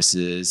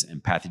viruses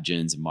and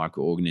pathogens and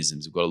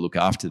microorganisms. We've got to look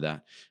after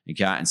that.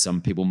 Okay. And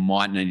some people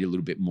might need a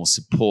little bit more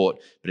support,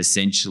 but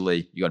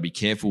essentially you got to be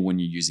careful when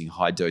you're using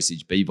high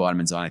dosage B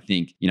vitamins. I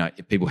think,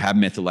 if people have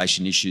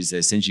methylation issues, they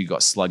essentially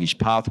got sluggish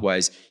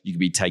pathways. You could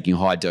be taking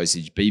high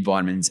dosage B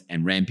vitamins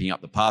and ramping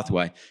up the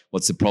pathway.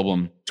 What's the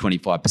problem?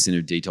 25%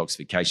 of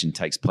detoxification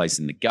takes place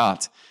in the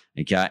gut.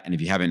 Okay. And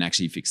if you haven't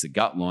actually fixed the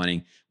gut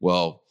lining,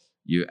 well,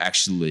 you're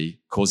actually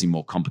causing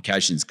more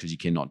complications because you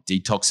cannot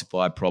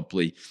detoxify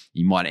properly.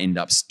 You might end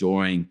up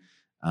storing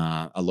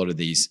a lot of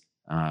these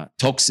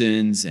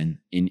toxins and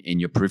in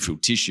your peripheral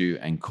tissue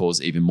and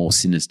cause even more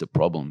sinister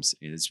problems.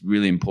 It's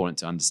really important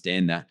to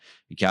understand that,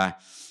 okay?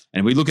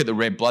 And we look at the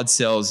red blood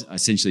cells. I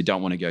essentially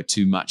don't want to go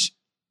too much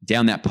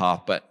down that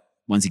path, but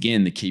once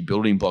again, the key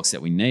building blocks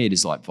that we need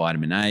is like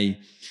vitamin A.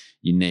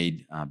 You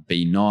need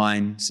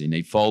B9, so you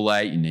need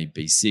folate, you need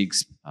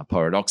B6,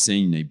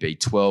 pyridoxine, you need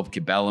B12,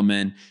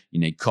 cobalamin, you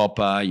need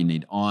copper, you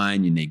need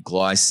iron, you need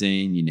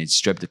glycine, you need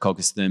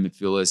Streptococcus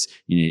thermophilus,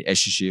 you need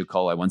Escherichia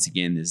coli. Once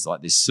again, there's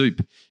like this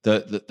soup.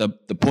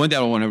 The point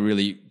that I want to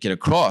really get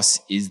across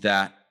is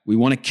that we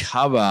want to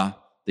cover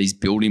these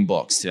building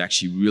blocks to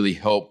actually really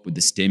help with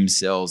the stem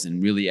cells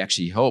and really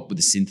actually help with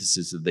the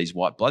synthesis of these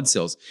white blood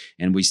cells.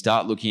 And we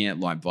start looking at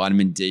like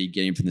vitamin D,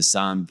 getting from the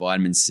sun,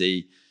 vitamin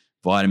C,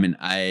 vitamin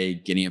A,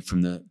 getting it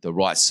from the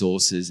right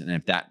sources. And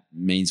if that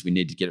means we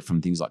need to get it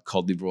from things like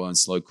cod liver oil and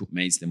slow cooked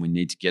meats, then we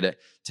need to get it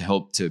to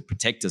help to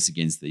protect us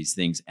against these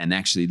things. And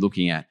actually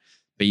looking at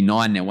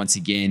B9, now once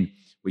again,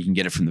 we can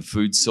get it from the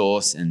food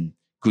source, and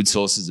good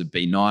sources of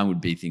B9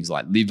 would be things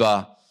like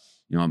liver.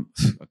 I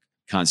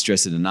can't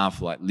stress it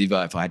enough, like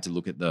liver, if I had to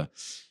look at the,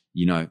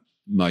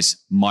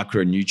 most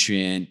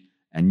micronutrient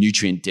and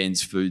nutrient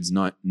dense food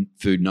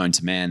known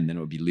to man, then it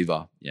would be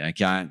liver. Yeah,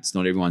 okay. It's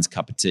not everyone's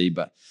cup of tea,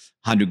 but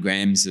 100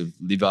 grams of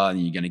liver,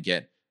 and you're going to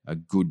get a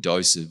good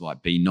dose of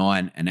like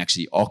B9, and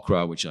actually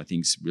okra, which I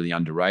think is really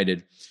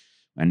underrated.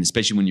 And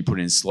especially when you put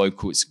it in slow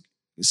cooks,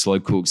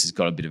 it's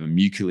got a bit of a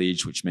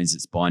mucilage, which means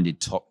it's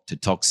binded to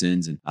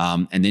toxins.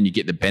 And then you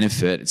get the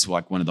benefit. It's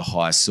like one of the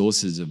highest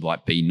sources of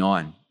like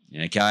B9.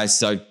 Okay.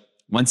 So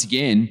once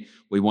again,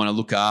 we want to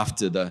look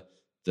after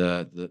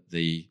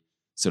the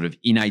sort of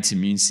innate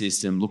immune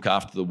system, look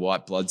after the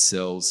white blood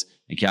cells.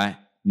 Okay.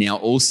 Now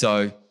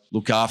also,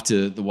 look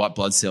after the white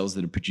blood cells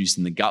that are produced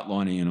in the gut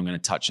lining, and I'm going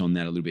to touch on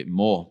that a little bit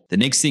more. The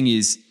next thing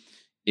is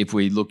if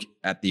we look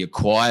at the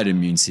acquired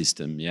immune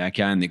system,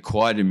 and the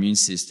acquired immune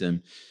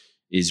system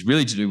is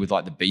really to do with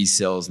like the B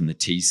cells and the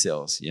T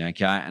cells,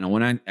 and I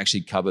want to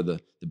actually cover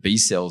the B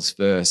cells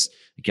first,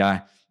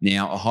 okay?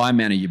 Now, a high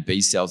amount of your B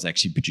cells are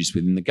actually produced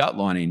within the gut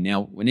lining.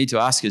 Now, we need to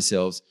ask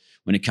ourselves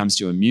when it comes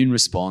to immune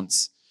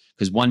response,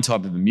 because one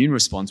type of immune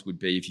response would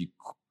be if you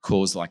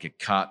cause like a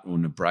cut or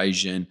an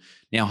abrasion.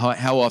 Now,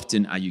 how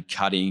often are you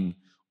cutting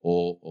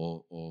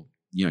or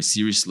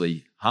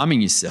seriously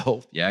harming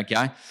yourself?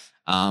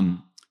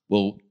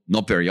 Well,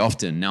 not very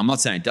often. Now, I'm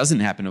not saying it doesn't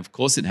happen. Of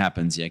course it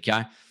happens,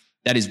 okay?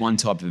 That is one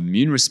type of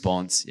immune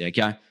response,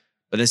 okay?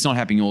 But that's not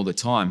happening all the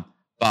time.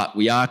 But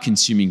we are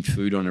consuming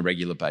food on a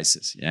regular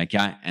basis,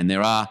 okay? And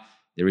there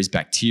is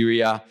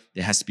bacteria.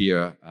 There has to be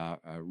a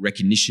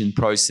recognition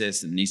process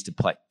that needs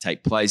to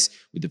take place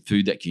with the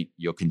food that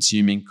you're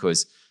consuming,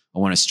 because I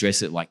want to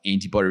stress it, like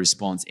antibody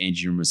response,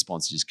 antigen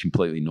response is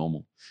completely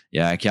normal.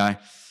 Okay?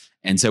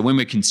 And so when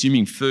we're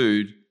consuming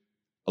food,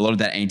 a lot of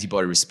that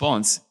antibody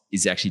response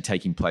is actually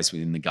taking place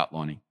within the gut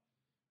lining.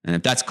 And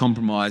if that's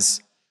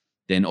compromised,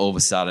 then all of a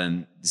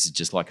sudden, this is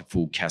just like a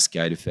full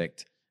cascade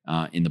effect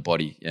in the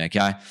body.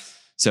 Okay?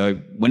 So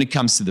when it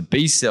comes to the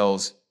B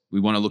cells, we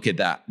want to look at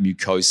that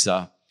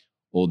mucosa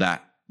or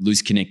that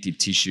loose connective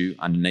tissue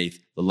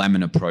underneath the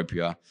lamina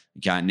propria.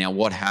 Okay, now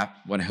what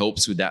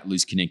helps with that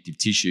loose connective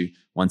tissue?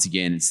 Once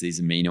again, it's these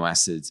amino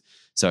acids.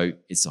 So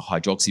it's the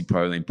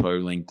hydroxyproline,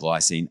 proline,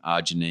 glycine,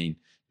 arginine,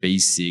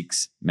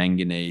 B6,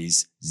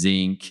 manganese,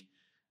 zinc,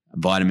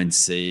 vitamin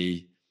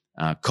C,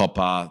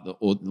 copper.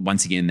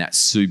 Once again, that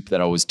soup that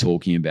I was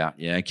talking about.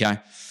 Okay.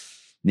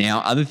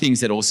 Now, other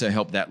things that also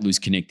help that loose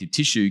connective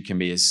tissue can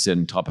be a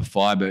certain type of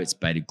fiber. It's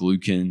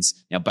beta-glucans.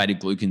 Now,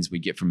 beta-glucans we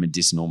get from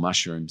medicinal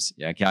mushrooms.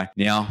 Okay.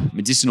 Now,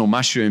 medicinal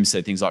mushrooms,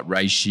 so things like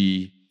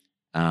reishi,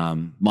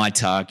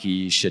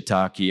 maitake,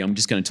 shiitake. I'm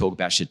just going to talk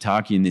about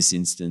shiitake in this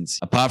instance.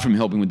 Apart from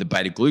helping with the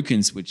beta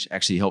glucans, which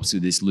actually helps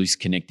with this loose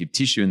connective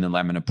tissue in the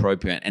lamina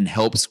propria and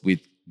helps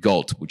with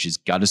GALT, which is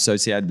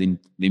gut-associated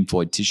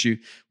lymphoid tissue,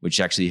 which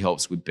actually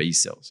helps with B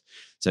cells.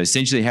 So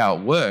essentially how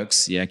it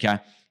works,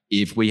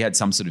 if we had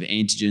some sort of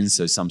antigen,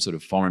 so some sort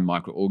of foreign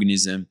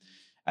microorganism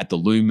at the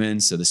lumen,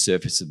 so the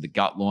surface of the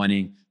gut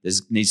lining, there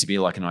needs to be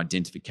like an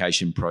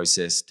identification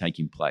process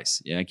taking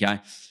place,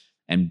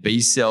 And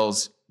B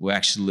cells will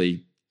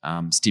actually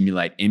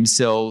stimulate M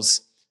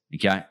cells,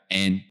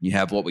 and you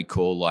have what we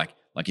call like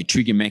a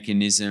trigger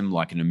mechanism,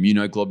 like an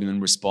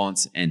immunoglobulin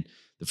response, and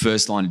the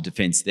first line of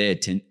defense there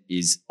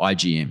is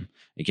IgM,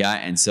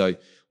 And so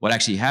what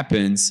actually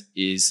happens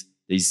is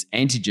these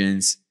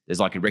antigens, there's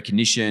like a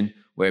recognition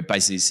where it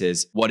basically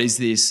says, what is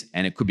this?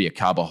 And it could be a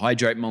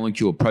carbohydrate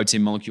molecule, a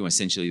protein molecule.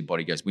 Essentially, the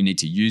body goes, we need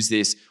to use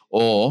this,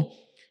 or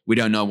we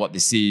don't know what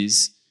this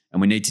is, and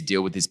we need to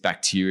deal with this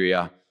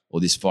bacteria or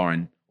this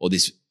foreign or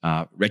this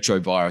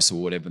retrovirus or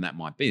whatever that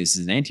might be. This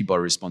is an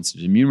antibody response,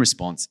 an immune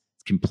response.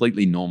 It's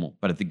completely normal.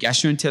 But if the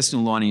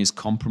gastrointestinal lining is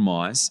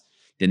compromised,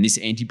 then this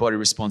antibody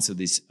response or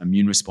this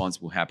immune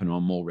response will happen on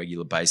a more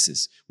regular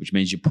basis, which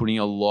means you're putting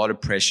a lot of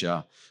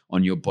pressure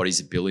on your body's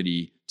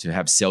ability to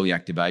have cellular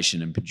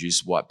activation and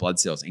produce white blood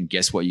cells. And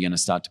guess what? You're going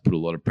to start to put a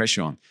lot of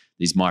pressure on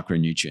these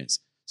micronutrients.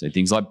 So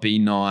things like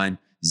B9,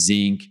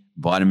 zinc,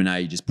 vitamin A,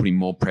 you're just putting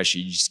more pressure.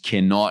 You just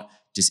cannot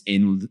just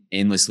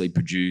endlessly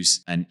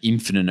produce an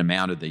infinite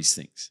amount of these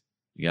things.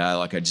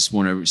 Like I just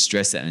want to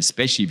stress that. And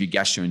especially if your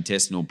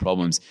gastrointestinal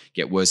problems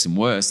get worse and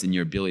worse, then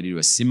your ability to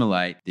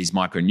assimilate these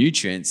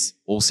micronutrients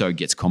also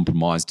gets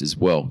compromised as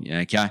well.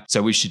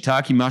 So with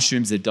shiitake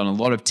mushrooms, they've done a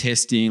lot of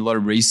testing, a lot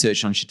of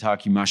research on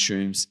shiitake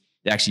mushrooms.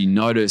 They actually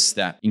noticed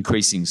that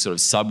increasing sort of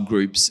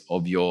subgroups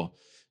of your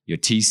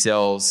T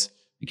cells,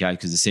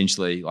 because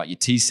essentially like your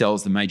T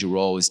cells, the major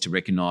role is to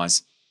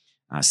recognize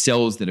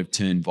cells that have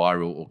turned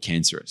viral or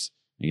cancerous.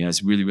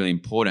 It's really, really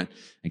important.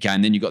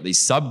 And then you've got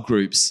these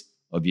subgroups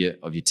of your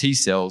T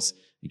cells,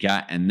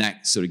 and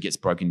that sort of gets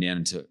broken down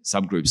into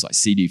subgroups like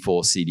CD4,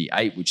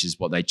 CD8, which is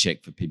what they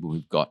check for people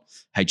who've got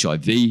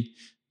HIV. And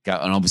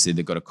obviously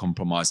they've got a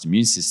compromised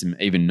immune system.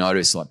 Even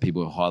notice like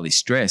people who are highly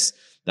stressed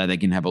that they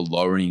can have a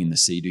lowering in the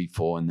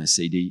CD4 and the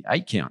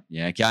CD8 count.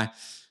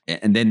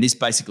 And then this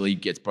basically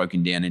gets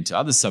broken down into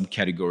other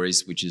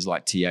subcategories, which is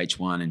like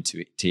TH1 and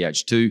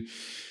TH2,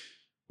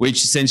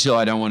 which essentially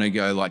I don't want to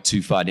go like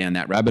too far down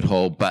that rabbit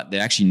hole, but they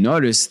actually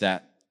noticed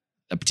that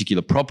a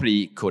particular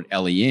property called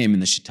LEM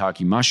in the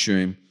shiitake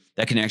mushroom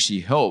that can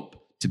actually help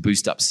to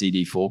boost up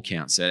CD4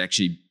 count. So it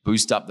actually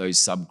boost up those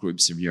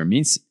subgroups of your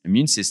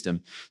immune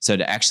system. So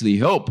to actually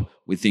help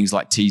with things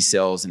like T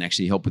cells and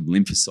actually help with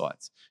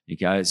lymphocytes.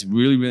 It's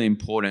really, really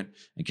important,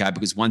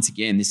 because once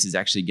again, this is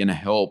actually going to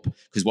help,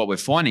 because what we're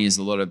finding is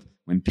a lot of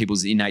when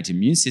people's innate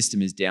immune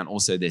system is down,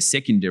 also their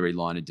secondary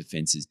line of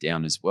defense is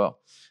down as well.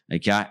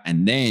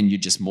 And then you're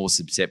just more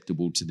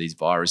susceptible to these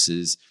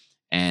viruses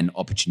and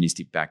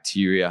opportunistic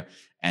bacteria.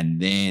 And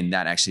then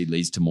that actually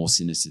leads to more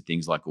sinister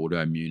things like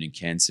autoimmune and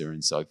cancer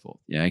and so forth.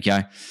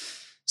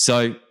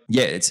 So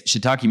it's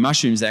shiitake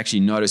mushrooms. They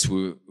actually noticed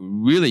were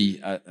really,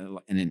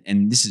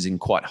 and this is in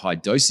quite high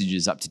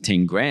dosages, up to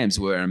 10 grams,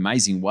 were an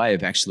amazing way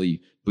of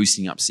actually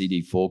boosting up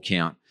CD4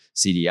 count,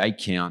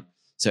 CD8 count.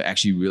 So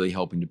actually really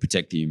helping to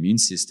protect the immune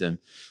system.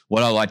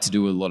 What I like to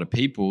do with a lot of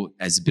people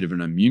as a bit of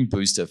an immune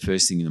booster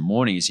first thing in the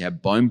morning is you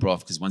have bone broth,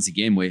 because once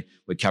again, we're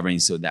covering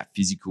sort of that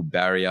physical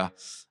barrier.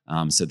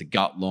 So the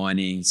gut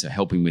lining, so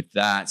helping with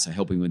that. So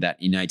helping with that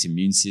innate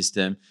immune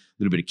system, a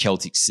little bit of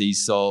Celtic sea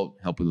salt,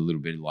 help with a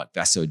little bit of like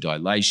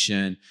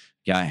vasodilation,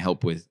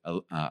 help with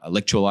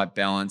electrolyte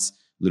balance,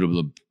 a little bit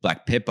of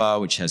black pepper,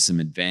 which has some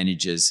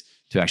advantages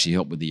to actually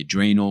help with the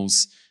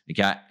adrenals.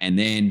 And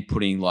then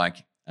putting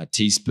like a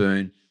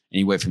teaspoon,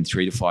 anywhere from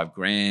 3 to 5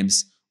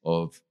 grams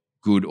of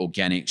good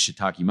organic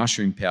shiitake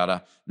mushroom powder.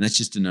 And that's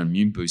just an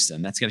immune booster.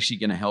 And that's actually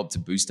going to help to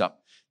boost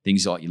up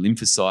things like your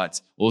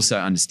lymphocytes. Also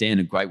understand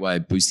a great way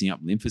of boosting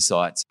up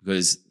lymphocytes,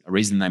 because a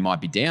reason they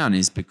might be down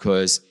is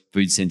because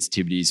food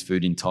sensitivities,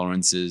 food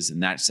intolerances,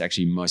 and that's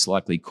actually most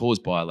likely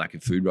caused by a lack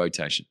of food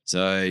rotation.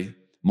 So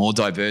more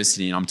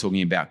diversity, and I'm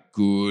talking about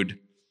good.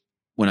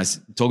 When I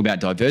talk about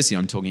diversity,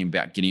 I'm talking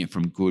about getting it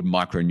from good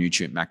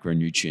micronutrient,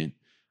 macronutrient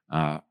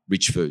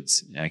rich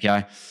foods.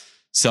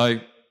 So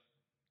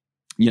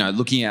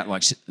looking at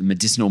like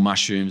medicinal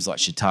mushrooms like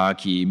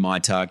shiitake,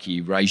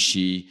 maitake,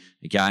 reishi.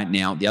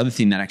 Now the other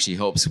thing that actually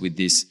helps with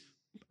this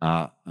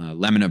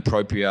lamina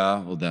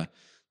propria, or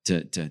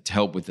to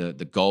help with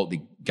the GALT,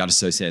 the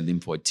gut-associated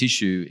lymphoid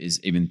tissue,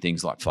 is even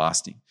things like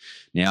fasting.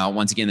 Now,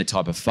 once again, the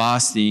type of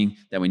fasting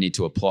that we need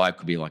to apply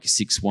could be like a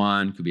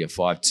 6-1, could be a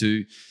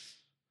 5-2.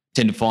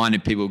 Tend to find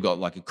if people have got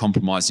like a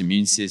compromised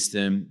immune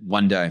system,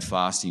 1 day of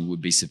fasting would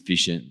be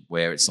sufficient,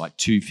 where it's like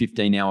 2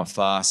 15-hour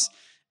fasts.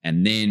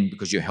 And then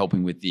because you're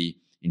helping with the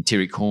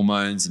enteric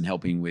hormones and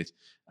helping with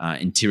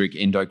enteric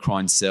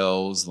endocrine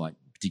cells, like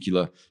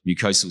particular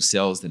mucosal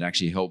cells that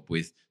actually help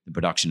with the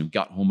production of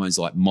gut hormones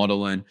like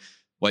motilin,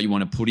 what you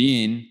want to put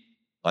in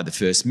like the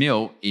first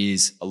meal,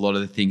 is a lot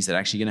of the things that are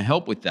actually going to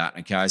help with that.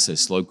 Okay, so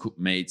slow cooked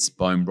meats,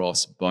 bone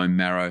broths, bone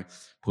marrow.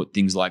 Put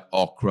things like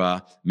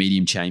okra,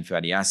 medium chain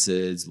fatty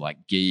acids like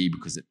ghee,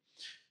 because it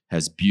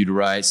has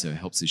butyrate, so it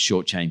helps with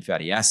short chain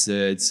fatty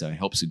acids, so it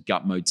helps with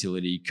gut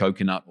motility,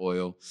 coconut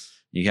oil.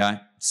 Okay,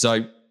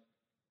 so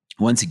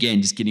once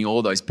again, just getting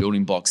all those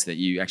building blocks that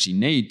you actually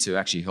need to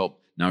actually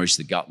help nourish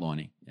the gut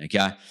lining.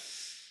 Okay.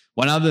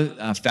 One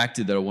other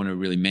factor that I want to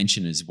really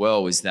mention as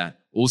well is that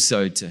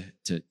also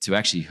to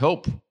actually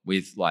help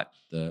with like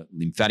the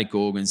lymphatic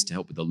organs, to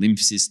help with the lymph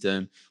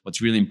system,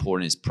 what's really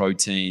important is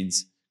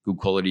proteins, good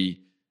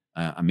quality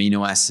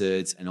amino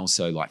acids, and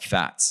also like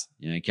fats.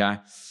 Okay.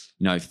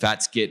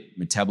 Fats get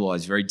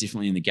metabolized very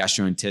differently in the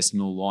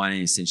gastrointestinal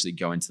lining, essentially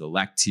go into the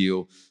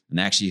lacteal, and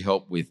they actually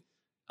help with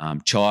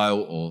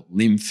chyle or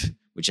lymph,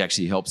 which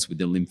actually helps with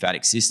the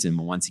lymphatic system.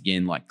 And once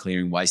again, like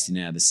clearing wasting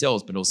out of the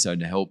cells, but also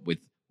to help with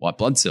white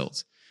blood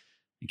cells.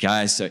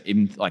 Okay, so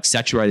even like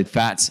saturated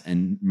fats,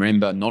 and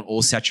remember, not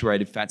all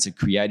saturated fats are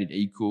created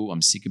equal.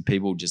 I'm sick of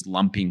people just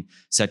lumping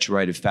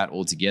saturated fat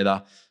all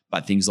together.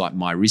 But things like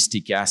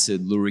myristic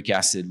acid, lauric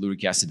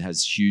acid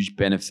has huge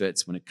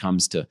benefits when it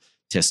comes to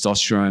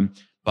testosterone.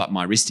 But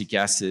myristic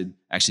acid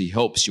actually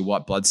helps your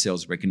white blood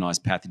cells recognize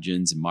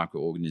pathogens and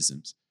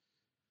microorganisms.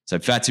 So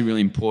fats are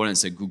really important.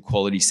 So good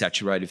quality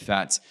saturated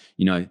fats,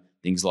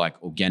 things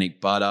like organic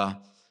butter,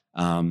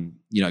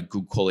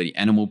 good quality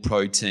animal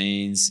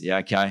proteins,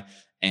 okay,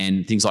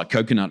 and things like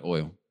coconut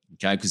oil,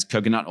 okay, because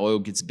coconut oil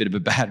gets a bit of a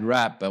bad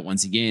rap, but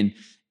once again,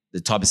 the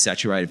type of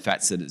saturated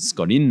fats that it's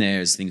got in there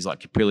is things like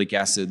caprylic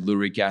acid,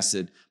 lauric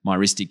acid,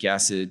 myristic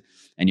acid,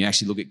 and you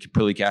actually look at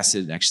caprylic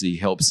acid, it actually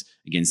helps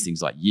against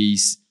things like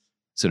yeast,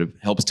 sort of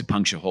helps to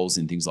puncture holes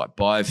in things like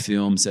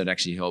biofilm, so it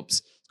actually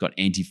helps. It's got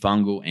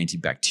antifungal,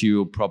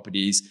 antibacterial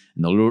properties,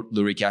 and the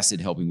lauric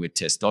acid helping with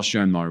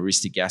testosterone,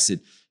 myristic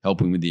acid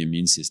helping with the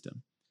immune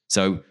system.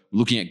 So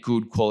looking at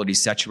good quality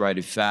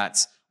saturated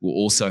fats will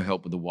also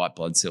help with the white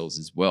blood cells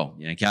as well.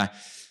 Okay.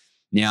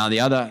 Now, the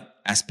other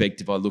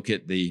aspect, if I look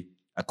at the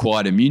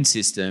acquired immune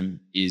system,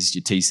 is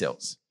your T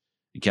cells.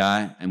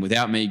 Okay. And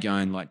without me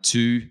going like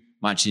too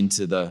much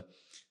into the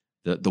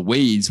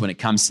weeds when it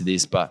comes to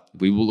this, but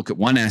we will look at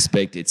one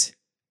aspect, it's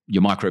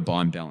your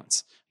microbiome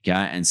balance. Okay.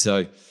 And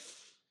so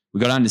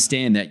we've got to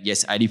understand that,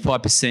 yes,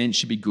 85%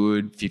 should be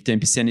good,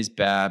 15% is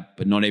bad,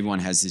 but not everyone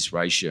has this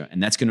ratio.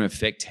 And that's going to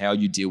affect how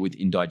you deal with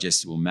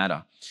indigestible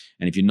matter.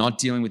 And if you're not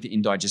dealing with the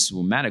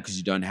indigestible matter because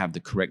you don't have the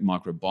correct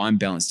microbiome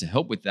balance to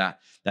help with that,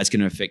 that's going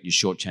to affect your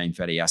short-chain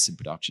fatty acid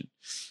production.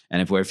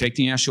 And if we're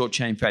affecting our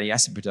short-chain fatty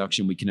acid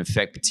production, we can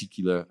affect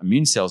particular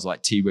immune cells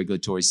like T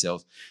regulatory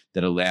cells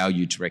that allow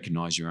you to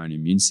recognize your own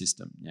immune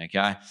system.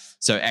 Okay,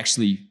 so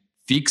actually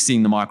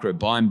fixing the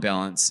microbiome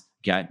balance.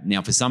 Okay.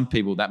 Now, for some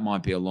people, that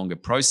might be a longer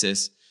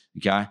process.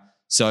 Okay.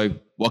 So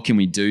what can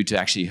we do to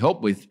actually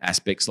help with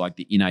aspects like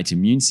the innate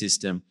immune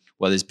system?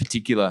 Well, there's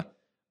particular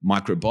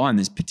microbiome,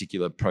 there's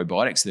particular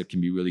probiotics that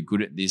can be really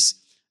good at this.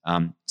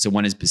 So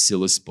one is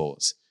bacillus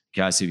spores.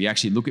 Okay. So if you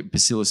actually look at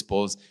bacillus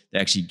spores, they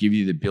actually give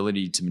you the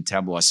ability to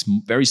metabolize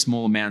very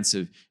small amounts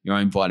of your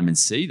own vitamin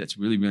C. That's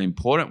really, really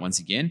important, once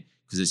again,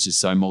 because it's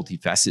just so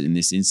multifaceted in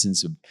this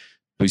instance of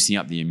boosting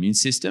up the immune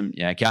system.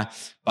 Yeah. Okay.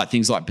 But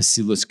things like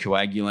bacillus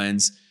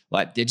coagulans,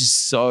 like they're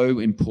just so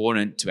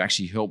important to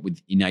actually help with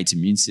innate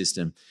immune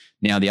system.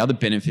 Now, the other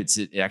benefits,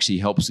 it actually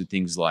helps with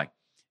things like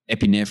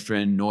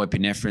epinephrine,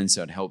 norepinephrine,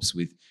 so it helps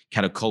with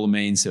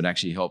catecholamines, so it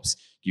actually helps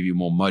give you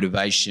more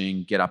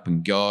motivation, get up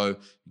and go.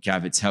 Okay,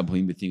 if it's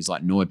helping with things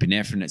like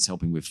norepinephrine, it's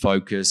helping with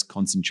focus,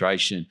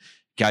 concentration.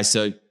 Okay,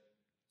 so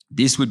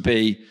this would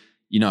be,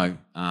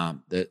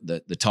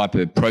 the type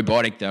of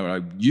probiotic that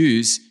I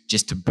use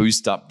just to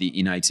boost up the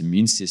innate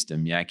immune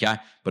system. Yeah, okay,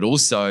 but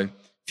also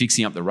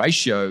fixing up the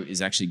ratio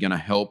is actually going to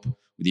help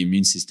with the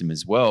immune system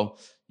as well.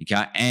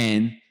 Okay,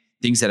 and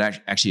things that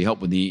actually help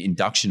with the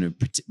induction of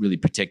really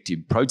protective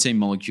protein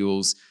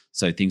molecules.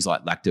 So things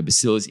like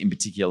lactobacillus, in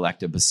particular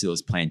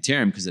lactobacillus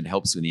plantarum, because it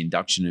helps with the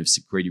induction of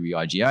secretory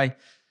IgA.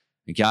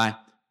 Okay,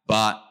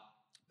 but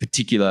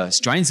particular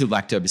strains of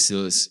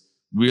lactobacillus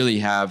really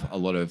have a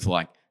lot of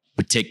like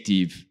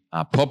protective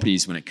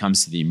properties when it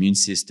comes to the immune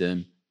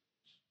system.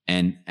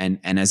 And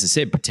as I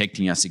said,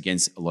 protecting us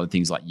against a lot of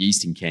things like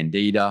yeast and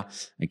candida,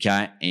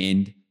 okay,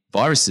 and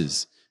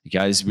viruses.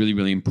 Okay, this is really,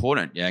 really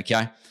important. Yeah,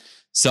 okay.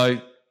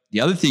 So the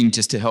other thing,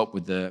 just to help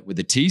with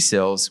the T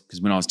cells, because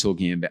when I was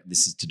talking about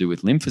this is to do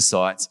with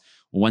lymphocytes,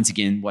 well, once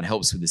again, what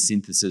helps with the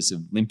synthesis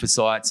of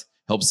lymphocytes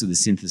helps with the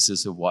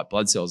synthesis of white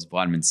blood cells,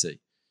 vitamin C.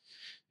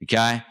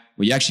 Okay,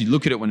 well, you actually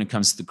look at it when it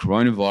comes to the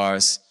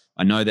coronavirus.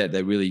 I know that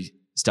they're really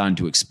starting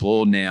to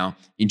explore now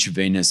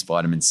intravenous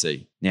vitamin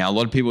C. Now, a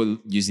lot of people are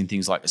using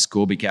things like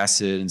ascorbic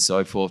acid and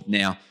so forth.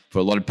 Now, for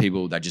a lot of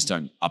people, they just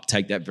don't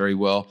uptake that very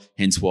well,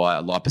 hence why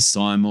a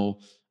liposomal,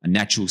 a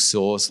natural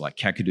source like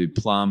Kakadu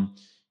plum,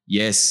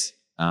 yes,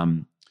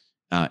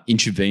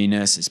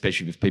 intravenous,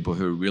 especially with people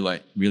who are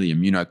really, really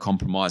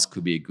immunocompromised,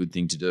 could be a good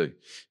thing to do.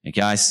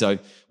 Okay, so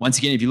once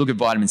again, if you look at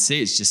vitamin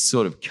C, it's just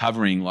sort of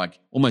covering like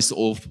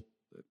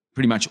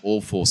pretty much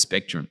all four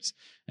spectrums.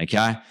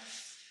 Okay.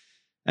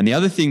 And the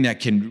other thing that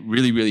can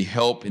really, really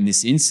help in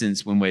this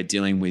instance when we're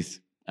dealing with,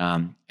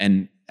 and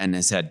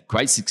has had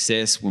great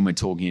success when we're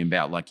talking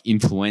about like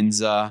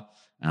influenza,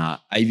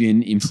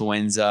 avian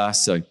influenza.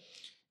 So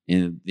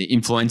in the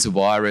influenza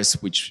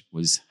virus, which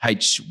was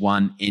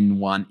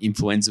H1N1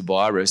 influenza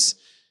virus.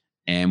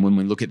 And when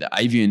we look at the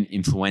avian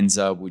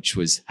influenza, which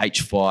was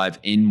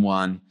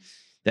H5N1,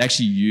 they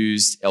actually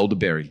used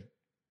elderberry.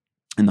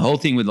 And the whole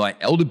thing with like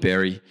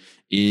elderberry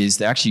is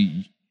they're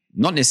actually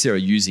not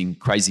necessarily using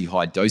crazy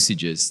high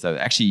dosages. They're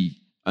actually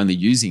only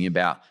using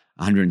about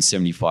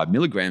 175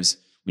 milligrams.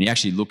 When you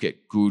actually look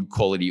at good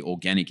quality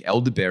organic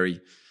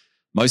elderberry,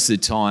 most of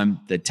the time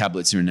the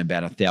tablets are in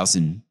about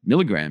 1,000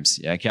 milligrams.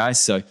 Yeah, okay,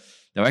 so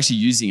they're actually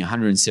using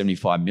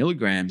 175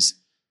 milligrams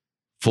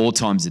 4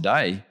 times a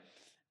day,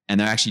 and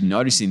they're actually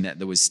noticing that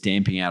they were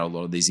stamping out a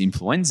lot of these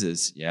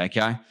influenzas. Yeah,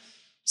 okay,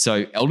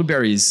 so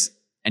elderberry is,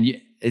 and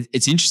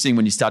it's interesting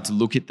when you start to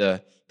look at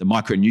the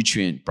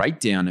micronutrient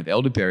breakdown of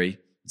elderberry.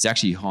 It's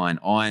actually high in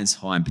irons,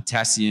 high in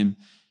potassium,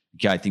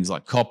 okay, things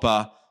like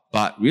copper,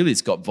 but really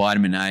it's got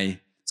vitamin A,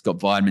 it's got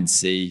vitamin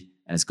C,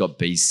 and it's got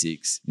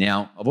B6.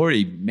 Now, I've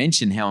already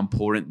mentioned how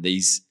important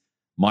these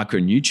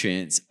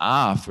micronutrients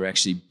are for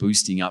actually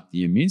boosting up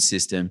the immune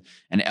system,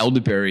 and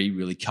elderberry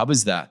really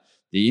covers that.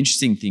 The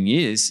interesting thing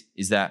is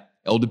that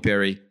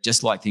elderberry,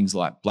 just like things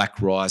like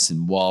black rice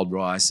and wild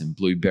rice and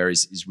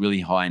blueberries, is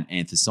really high in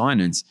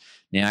anthocyanins.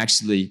 Now,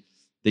 actually,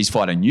 these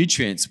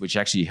phytonutrients, which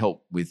actually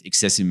help with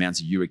excessive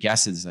amounts of uric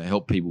acid, they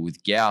help people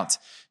with gout,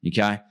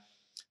 okay?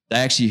 They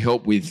actually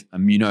help with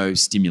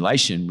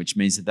immunostimulation, which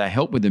means that they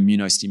help with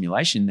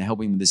immunostimulation. They're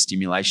helping with the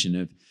stimulation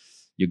of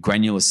your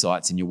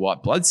granulocytes and your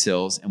white blood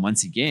cells. And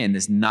once again,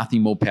 there's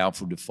nothing more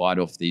powerful to fight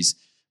off these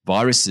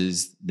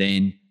viruses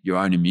than your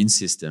own immune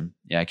system,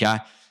 yeah, okay?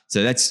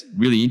 So that's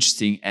really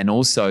interesting, and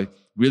also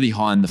really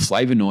high in the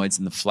flavonoids,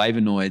 and the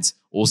flavonoids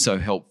also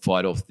help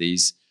fight off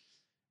these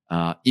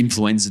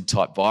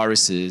influenza-type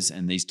viruses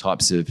and these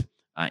types of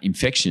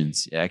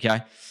infections, yeah,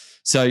 okay?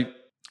 So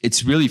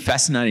it's really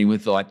fascinating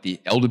with like the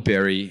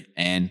elderberry,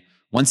 and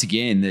once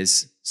again,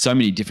 there's so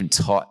many different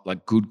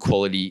like good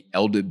quality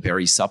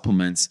elderberry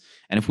supplements.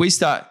 And if we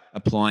start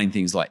applying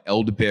things like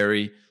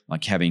elderberry,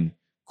 like having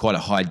quite a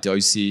high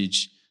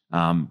dosage,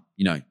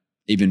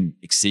 even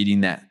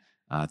exceeding that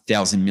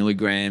 1,000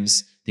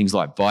 milligrams, things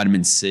like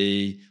vitamin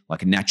C,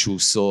 like a natural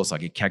source,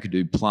 like a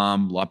Kakadu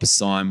plum,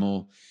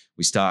 liposomal.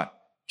 We start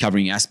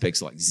covering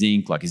aspects like a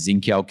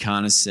zinc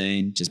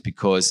L-carnosine, just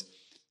because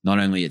not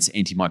only its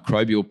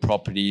antimicrobial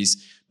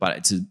properties, but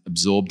it's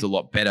absorbed a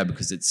lot better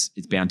because it's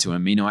bound to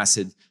an amino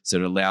acid, so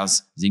it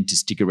allows zinc to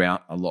stick around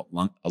a lot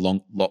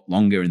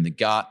longer in the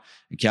gut.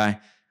 Okay,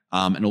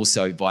 and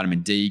also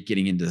vitamin D,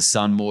 getting into the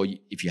sun more.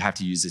 If you have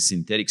to use a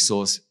synthetic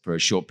source for a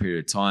short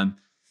period of time,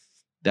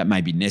 that may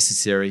be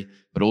necessary.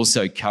 But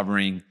also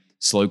covering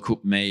slow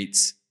cooked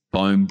meats,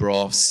 bone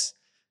broths,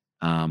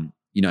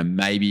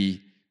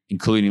 maybe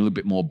including a little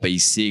bit more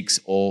B6,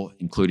 or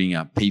including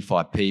a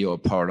P5P or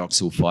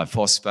pyridoxal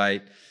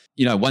 5-phosphate.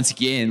 Once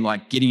again,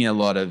 like getting a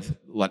lot of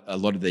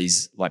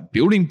these like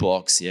building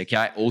blocks,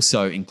 okay,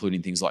 also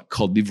including things like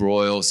cod liver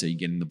oil, so you're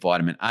getting the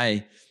vitamin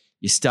A.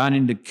 You're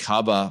starting to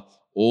cover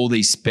all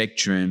these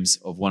spectrums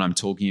of what I'm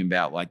talking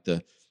about, like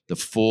the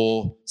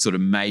 4 sort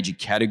of major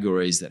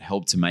categories that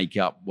help to make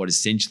up what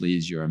essentially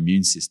is your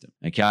immune system,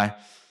 okay?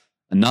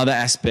 Another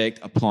aspect,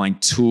 applying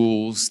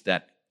tools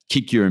that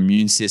kick your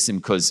immune system,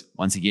 because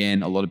once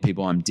again, a lot of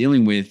people I'm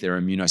dealing with,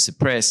 they're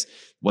immunosuppressed.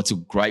 What's a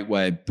great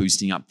way of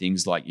boosting up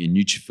things like your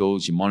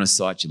neutrophils, your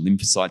monocytes, your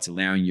lymphocytes,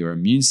 allowing your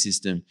immune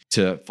system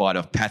to fight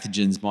off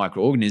pathogens,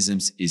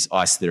 microorganisms, is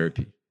ice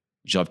therapy,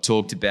 which I've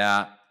talked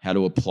about, how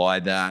to apply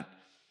that,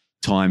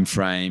 time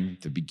frame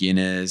for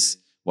beginners,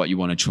 what you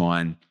want to try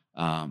and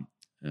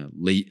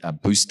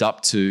boost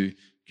up to.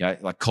 Okay,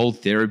 like cold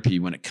therapy,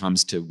 when it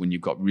comes to when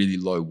you've got really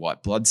low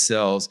white blood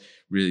cells,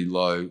 really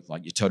low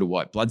like your total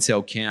white blood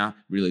cell count,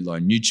 really low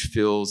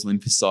neutrophils,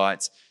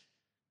 lymphocytes,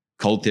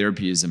 cold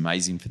therapy is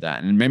amazing for that.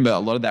 And remember, a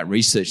lot of that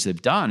research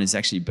they've done has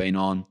actually been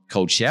on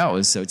cold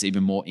showers, so it's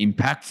even more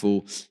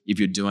impactful if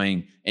you're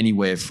doing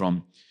anywhere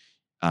from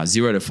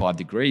 0 to 5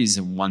 degrees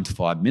in 1 to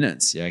 5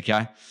 minutes. Yeah,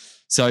 okay.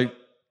 So,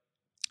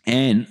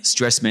 and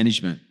stress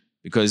management.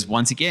 Because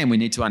once again, we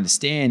need to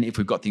understand if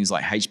we've got things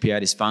like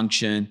HPA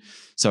dysfunction,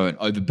 so an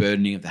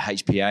overburdening of the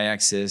HPA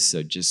axis,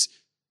 so just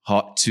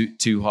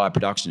too high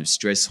production of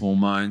stress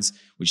hormones,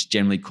 which is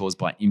generally caused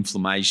by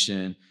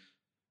inflammation,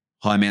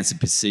 high amounts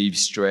of perceived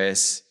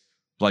stress,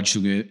 blood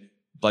sugar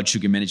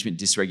management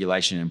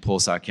dysregulation, and poor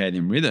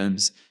circadian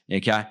rhythms.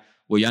 Okay,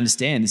 well, you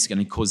understand this is going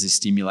to cause this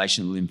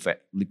stimulation of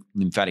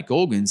lymphatic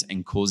organs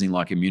and causing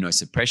like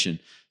immunosuppression.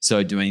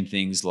 So doing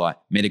things like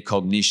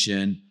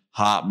metacognition,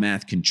 heart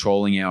math,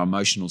 controlling our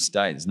emotional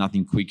state. There's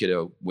nothing quicker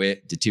to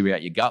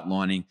deteriorate your gut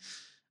lining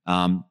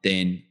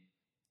than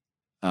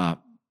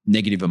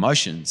negative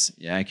emotions.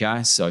 Yeah,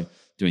 okay. So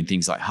doing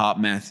things like heart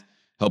math,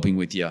 helping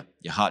with your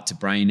heart to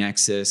brain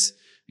axis,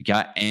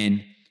 okay,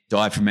 and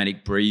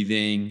diaphragmatic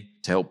breathing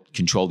to help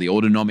control the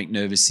autonomic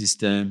nervous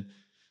system.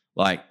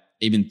 Like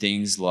even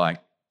things like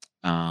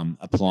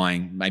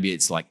applying, maybe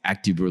it's like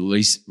active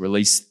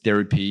release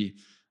therapy,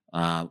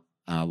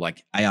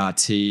 like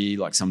ART,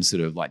 like some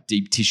sort of like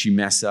deep tissue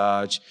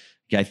massage.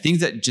 Okay, things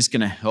that are just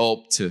going to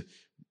help to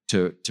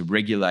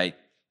regulate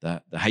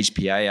the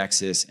HPA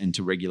axis and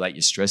to regulate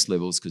your stress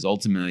levels, because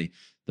ultimately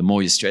the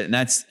more you're stressed,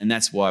 and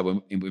that's why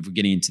when we're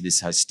getting into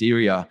this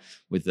hysteria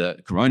with the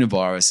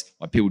coronavirus,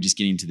 why people just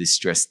get into this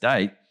stress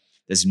state,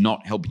 that's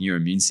not helping your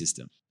immune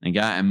system. Okay,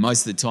 and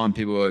most of the time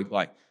people are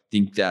like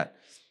think that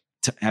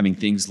having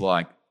things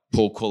like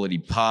poor quality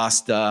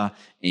pasta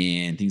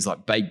and things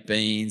like baked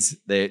beans,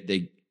 they're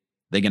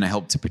going to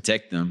help to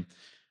protect them.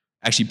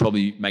 Actually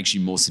probably makes you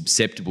more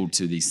susceptible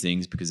to these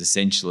things, because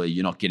essentially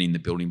you're not getting the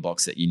building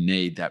blocks that you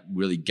need that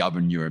really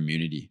govern your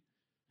immunity.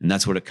 And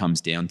that's what it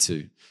comes down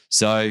to.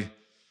 So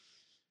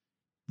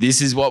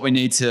this is what we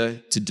need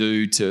to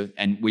do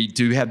and we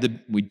do have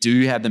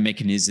the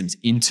mechanisms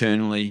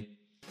internally.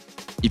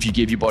 If you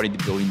give your body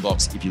the building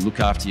blocks, if you look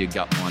after your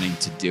gut lining,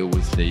 to deal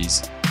with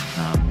these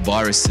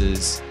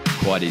viruses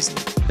quite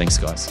easily. Thanks,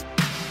 guys.